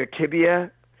and your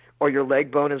tibia or your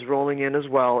leg bone is rolling in as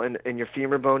well and your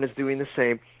femur bone is doing the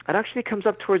same, it actually comes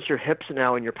up towards your hips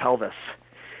now and your pelvis.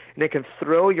 And it can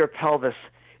throw your pelvis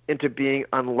into being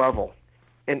unlevel.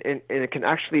 And it can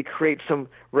actually create some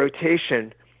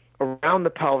rotation around the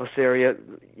pelvis area.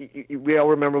 We all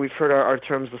remember, we've heard our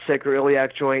terms, the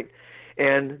sacroiliac joint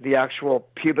and the actual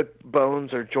pubic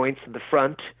bones or joints in the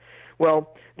front.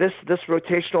 Well, this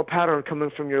rotational pattern coming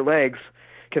from your legs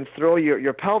can throw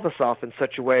your pelvis off in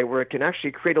such a way where it can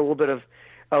actually create a little bit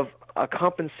of a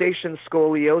compensation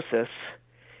scoliosis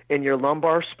in your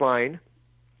lumbar spine.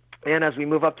 And as we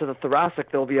move up to the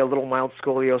thoracic, there'll be a little mild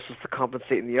scoliosis to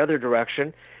compensate in the other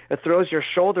direction. It throws your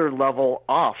shoulder level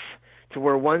off to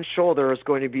where one shoulder is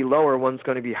going to be lower, one's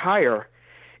going to be higher.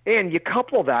 And you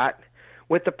couple that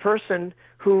with the person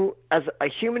who, as a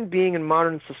human being in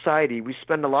modern society, we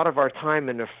spend a lot of our time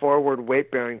in a forward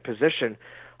weight-bearing position,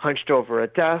 hunched over a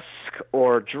desk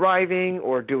or driving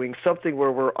or doing something where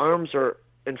our arms are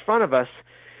in front of us.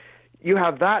 You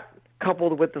have that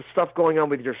coupled with the stuff going on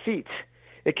with your feet.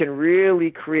 It can really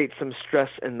create some stress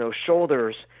in those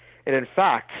shoulders. And in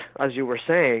fact, as you were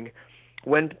saying,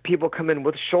 when people come in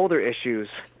with shoulder issues,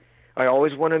 I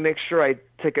always want to make sure I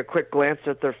take a quick glance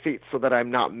at their feet so that I'm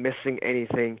not missing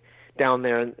anything down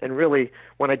there. And really,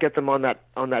 when I get them on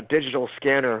that digital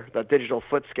scanner, that digital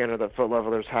foot scanner that Foot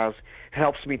Levelers has, it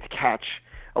helps me to catch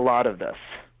a lot of this.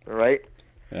 All right?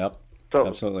 Yep, so,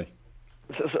 absolutely.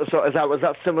 So was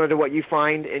that similar to what you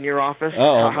find in your office?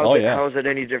 Yeah. How is it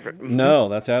any different? No,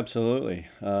 that's absolutely.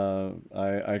 I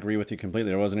agree with you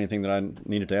completely. There wasn't anything that I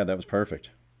needed to add. That was perfect.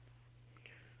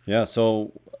 Yeah.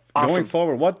 So awesome. Going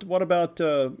forward, what about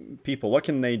people? What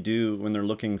can they do when they're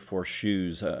looking for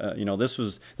shoes? This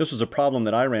was a problem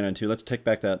that I ran into. Let's take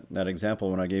back that example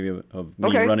when I gave you of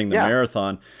me running the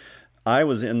marathon. I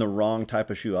was in the wrong type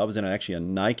of shoe. I was in actually a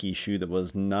Nike shoe that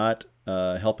was not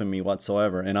helping me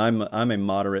whatsoever. And I'm a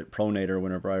moderate pronator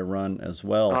whenever I run as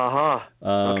well.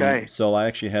 Okay. So I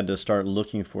actually had to start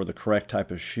looking for the correct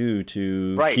type of shoe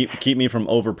to keep me from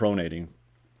over pronating.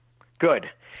 Good.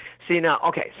 See now,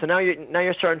 okay. So now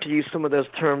you're starting to use some of those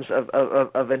terms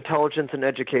of intelligence and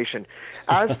education.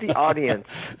 As the audience,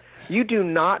 you do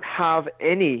not have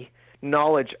any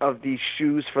knowledge of these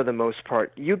shoes for the most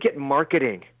part. You get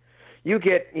marketing. You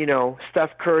get,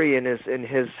 Steph Curry in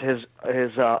his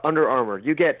Under Armour.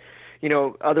 You get,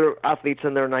 other athletes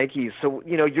in their Nikes. So,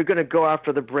 you're going to go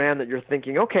after the brand that you're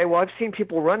thinking, okay, well, I've seen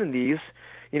people running these.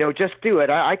 Just do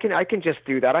it. I can just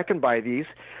do that. I can buy these.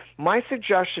 My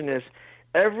suggestion is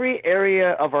every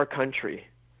area of our country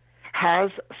has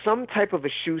some type of a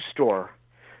shoe store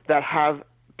that have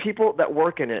people that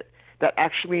work in it that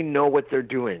actually know what they're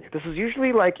doing. This is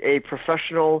usually like a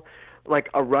professional, like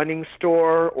a running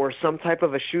store or some type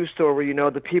of a shoe store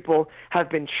where the people have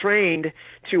been trained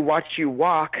to watch you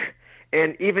walk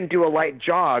and even do a light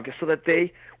jog so that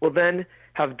they will then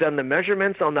have done the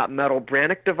measurements on that metal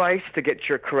Brannock device to get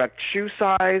your correct shoe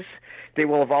size. They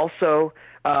will have also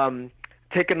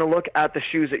taken a look at the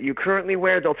shoes that you currently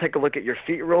wear. They'll take a look at your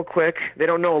feet real quick. They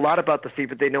don't know a lot about the feet,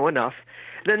 but they know enough.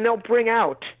 Then they'll bring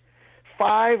out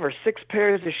 5 or 6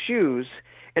 pairs of shoes,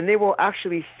 and they will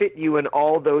actually fit you in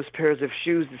all those pairs of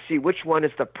shoes to see which one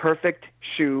is the perfect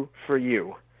shoe for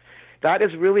you. That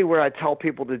is really where I tell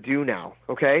people to do now,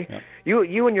 okay? Yeah.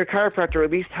 You and your chiropractor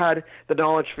at least had the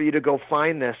knowledge for you to go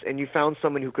find this, and you found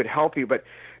someone who could help you. But,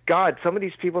 God, some of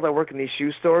these people that work in these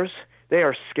shoe stores, they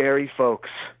are scary folks.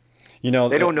 They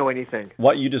don't know anything.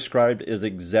 What you described is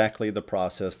exactly the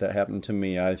process that happened to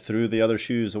me. I threw the other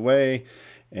shoes away,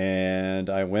 and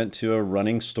I went to a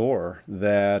running store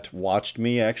that watched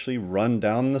me actually run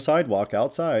down the sidewalk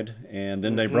outside, and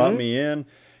then they brought me in,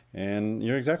 and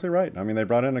you're exactly right. I mean, they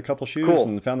brought in a couple shoes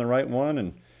and found the right one,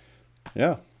 and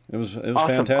yeah, it was awesome,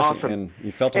 fantastic, and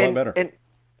you felt a lot better. And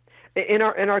in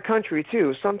our country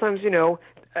too, sometimes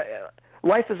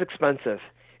life is expensive,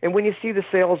 and when you see the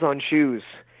sales on shoes,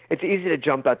 it's easy to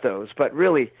jump at those, but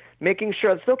really making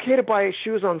sure it's okay to buy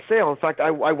shoes on sale. In fact, I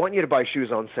want you to buy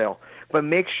shoes on sale, but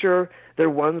make sure they're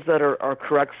ones that are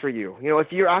correct for you.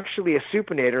 If you're actually a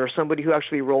supinator or somebody who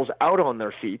actually rolls out on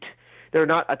their feet, there are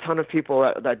not a ton of people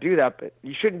that do that, but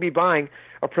you shouldn't be buying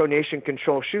a pronation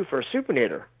control shoe for a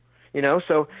supinator.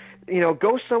 So,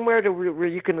 go somewhere where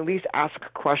you can at least ask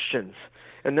questions,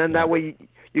 and then that way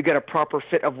you get a proper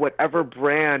fit of whatever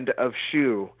brand of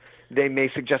shoe they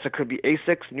may suggest. It could be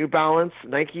Asics, New Balance,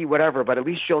 Nike, whatever, but at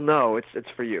least you'll know it's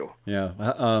for you. Yeah.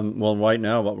 Well, right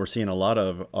now what we're seeing a lot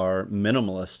of are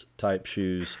minimalist type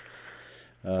shoes.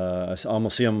 I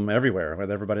almost see them everywhere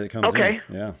with everybody that comes in.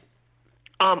 Yeah.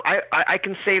 I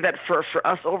can say that for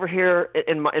us over here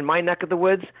in my neck of the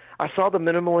woods, I saw the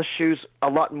minimalist shoes a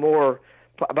lot more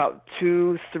about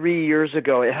 2-3 years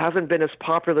ago. It hasn't been as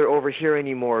popular over here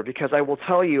anymore because I will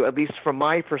tell you, at least from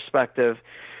my perspective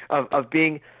of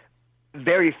being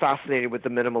very fascinated with the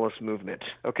minimalist movement,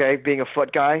 okay? Being a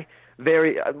foot guy,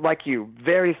 very, like you,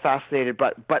 very fascinated,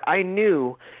 but I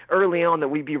knew early on that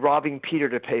we'd be robbing Peter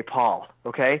to pay Paul,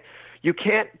 okay? You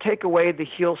can't take away the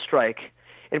heel strike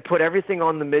and put everything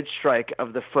on the mid strike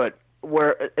of the foot,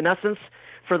 where, in essence,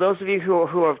 for those of you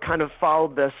who have kind of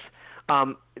followed this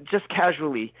just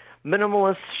casually,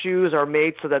 minimalist shoes are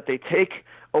made so that they take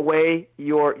away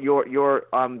your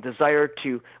desire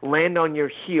to land on your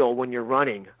heel when you're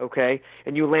running, okay?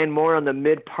 And you land more on the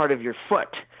mid part of your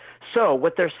foot. So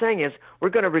what they're saying is we're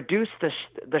going to reduce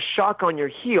the shock on your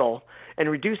heel and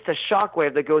reduce the shock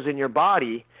wave that goes in your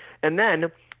body, and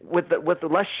then with the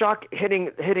less shock hitting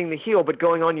the heel but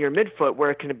going on your midfoot where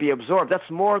it can be absorbed. That's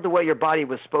more the way your body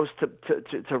was supposed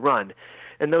to run.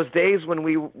 In those days when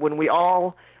we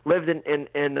all lived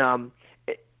in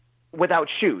without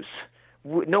shoes,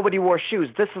 nobody wore shoes.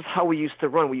 This is how we used to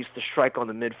run. We used to strike on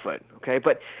the midfoot, okay?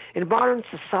 But in modern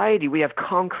society, we have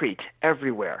concrete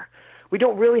everywhere. We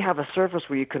don't really have a surface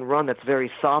where you can run that's very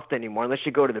soft anymore, unless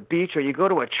you go to the beach or you go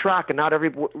to a track, and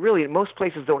really most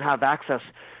places don't have access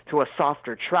to a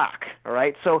softer track, all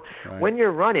right? So when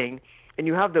you're running and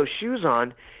you have those shoes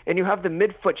on and you have the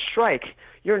midfoot strike,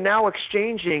 you're now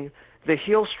exchanging the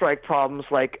heel strike problems,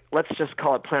 like let's just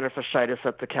call it plantar fasciitis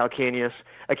at the calcaneus,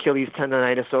 Achilles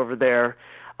tendonitis over there,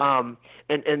 and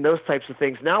those types of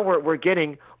things. Now we're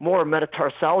getting more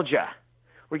metatarsalgia.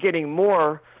 We're getting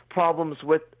more problems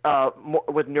with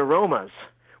neuromas.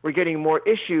 We're getting more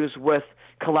issues with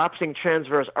collapsing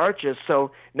transverse arches.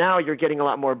 So now you're getting a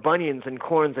lot more bunions and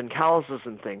corns and calluses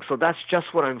and things. So that's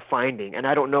just what I'm finding, and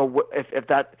I don't know if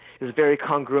that is very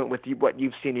congruent with what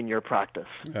you've seen in your practice.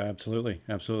 Absolutely.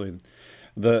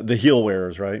 The heel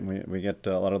wearers, right? We get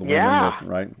a lot of the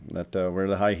women that wear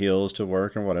the high heels to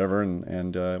work or whatever,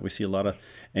 and we see a lot of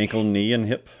ankle, knee, and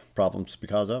hip problems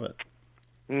because of it.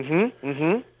 Mm-hmm.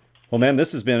 Mm-hmm. Well, man,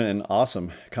 this has been an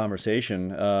awesome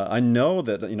conversation. I know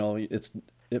that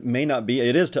it may not be.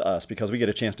 It is to us because we get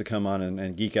a chance to come on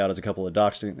and geek out as a couple of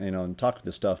docs, and talk with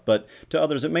this stuff. But to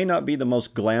others, it may not be the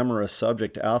most glamorous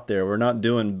subject out there. We're not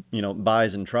doing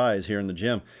buys and tries here in the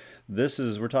gym.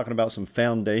 We're talking about some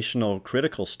foundational,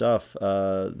 critical stuff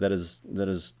that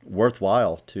is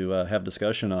worthwhile to have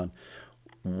discussion on.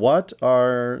 What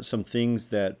are some things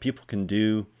that people can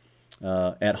do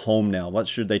at home now? What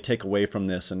should they take away from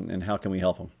this, and how can we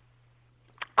help them?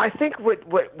 I think what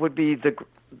would be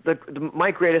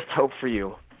my greatest hope for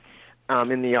you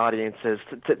in the audience is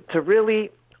to really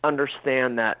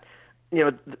understand that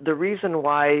the reason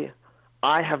why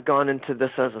I have gone into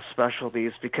this as a specialty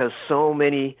is because so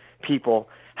many people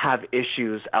have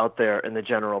issues out there in the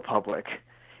general public,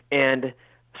 and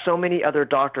so many other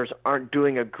doctors aren't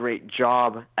doing a great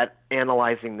job at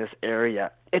analyzing this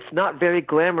area. It's not very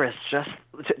glamorous,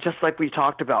 just like we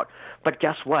talked about. But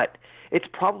guess what? It's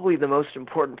probably the most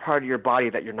important part of your body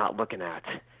that you're not looking at.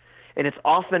 And it's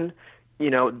often,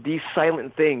 these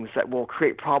silent things that will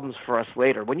create problems for us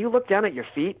later. When you look down at your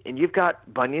feet and you've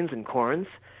got bunions and corns,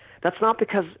 that's not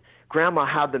because grandma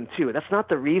had them too. That's not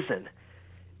the reason.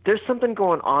 There's something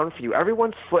going on for you.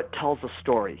 Everyone's foot tells a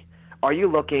story. Are you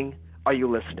looking? Are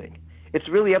you listening? It's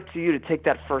really up to you to take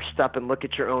that first step and look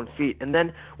at your own feet. And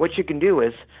then what you can do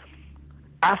is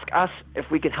ask us if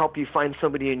we can help you find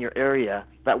somebody in your area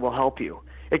that will help you.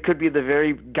 It could be the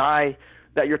very guy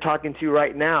that you're talking to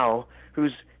right now who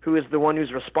is the one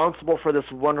who's responsible for this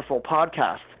wonderful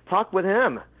podcast. Talk with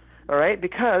him, all right?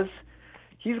 Because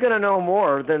he's going to know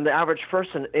more than the average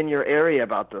person in your area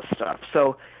about this stuff.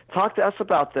 So talk to us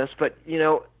about this. But,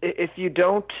 if you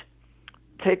don't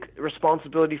take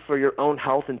responsibility for your own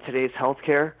health in today's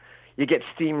healthcare, you get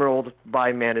steamrolled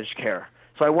by managed care.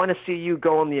 So I want to see you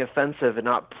go on the offensive and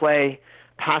not play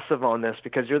passive on this,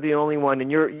 because you're the only one, and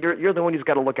you're the one who's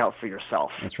got to look out for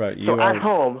yourself. That's right. At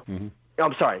home, mm-hmm.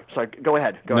 I'm sorry. Go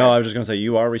ahead. I was just going to say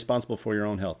you are responsible for your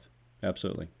own health.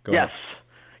 Absolutely. Go ahead.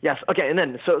 Yes. Okay. And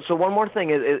then, so one more thing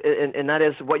is, and that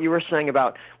is what you were saying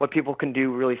about what people can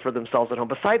do really for themselves at home.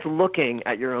 Besides looking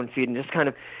at your own feet and just kind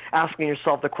of asking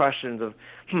yourself the questions of,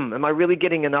 am I really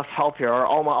getting enough help here? Are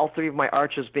all three of my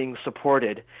arches being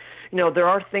supported? There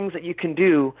are things that you can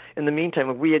do in the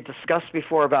meantime. We had discussed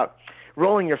before about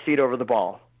rolling your feet over the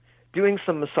ball, doing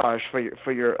some massage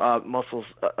for your muscles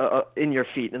in your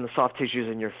feet, in the soft tissues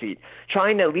in your feet,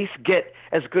 trying to at least get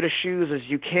as good a shoes as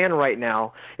you can right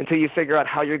now until you figure out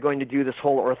how you're going to do this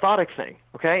whole orthotic thing,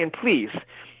 okay? And please,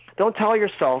 don't tell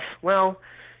yourself, well,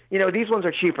 these ones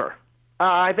are cheaper.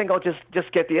 I think I'll just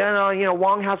get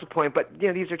Wong has a point, but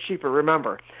these are cheaper.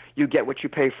 Remember, you get what you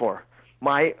pay for.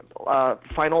 My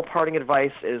final parting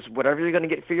advice is whatever you're going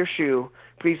to get for your shoe,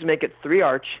 please make it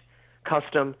 3-arch,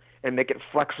 custom, and make it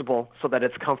flexible so that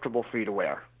it's comfortable for you to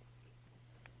wear.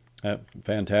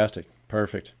 Fantastic.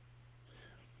 Perfect.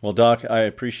 Well, Doc, I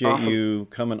appreciate you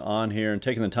coming on here and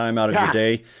taking the time out of your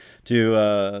day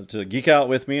to geek out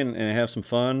with me and have some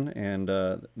fun. And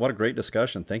what a great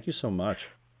discussion. Thank you so much.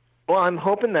 Well, I'm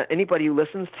hoping that anybody who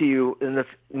listens to you and that's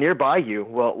nearby you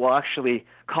will actually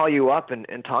call you up and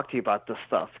talk to you about this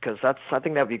stuff, because I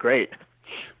think that would be great.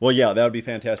 Well, yeah, that would be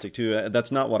fantastic too.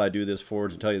 That's not what I do this for,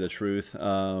 to tell you the truth.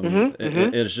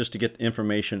 It's just to get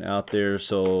information out there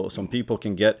so some people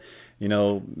can get,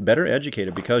 better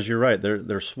educated, because you're right.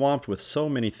 They're swamped with so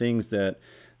many things that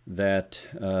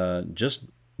just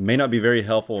may not be very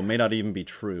helpful, may not even be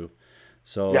true.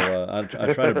 So I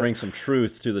try to bring some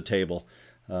truth to the table.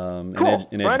 Cool.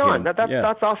 Right on.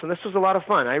 That's awesome. This was a lot of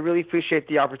fun. I really appreciate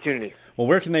the opportunity. Well,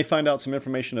 where can they find out some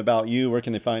information about you? Where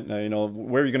can they find,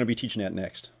 where are you going to be teaching at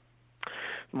next?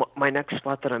 My next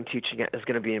spot that I'm teaching at is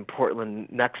going to be in Portland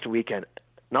next weekend.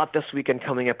 Not this weekend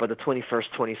coming up, but the 21st,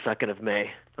 22nd of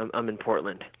May. I'm in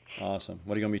Portland. Awesome.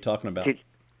 What are you going to be talking about?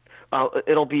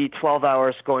 It'll be 12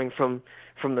 hours going from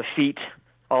the feet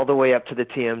all the way up to the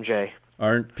TMJ.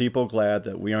 Aren't people glad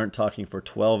that we aren't talking for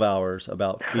 12 hours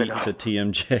about feet to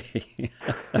TMJ?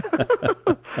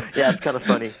 Yeah, it's kind of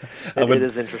funny. It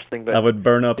is interesting. But I would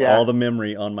burn up all the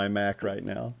memory on my Mac right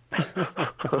now.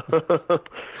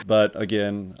 But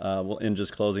again, we'll end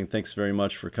just closing. Thanks very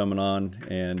much for coming on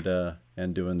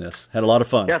and doing this. Had a lot of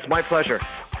fun. Yeah, it's my pleasure.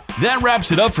 That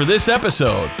wraps it up for this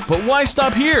episode. But why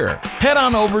stop here? Head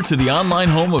on over to the online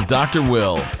home of Dr.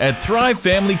 Will at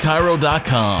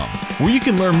ThriveFamilyChiro.com, where you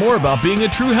can learn more about being a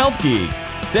true health geek.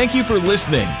 Thank you for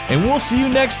listening, and we'll see you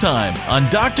next time on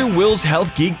Dr. Will's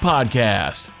Health Geek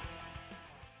Podcast.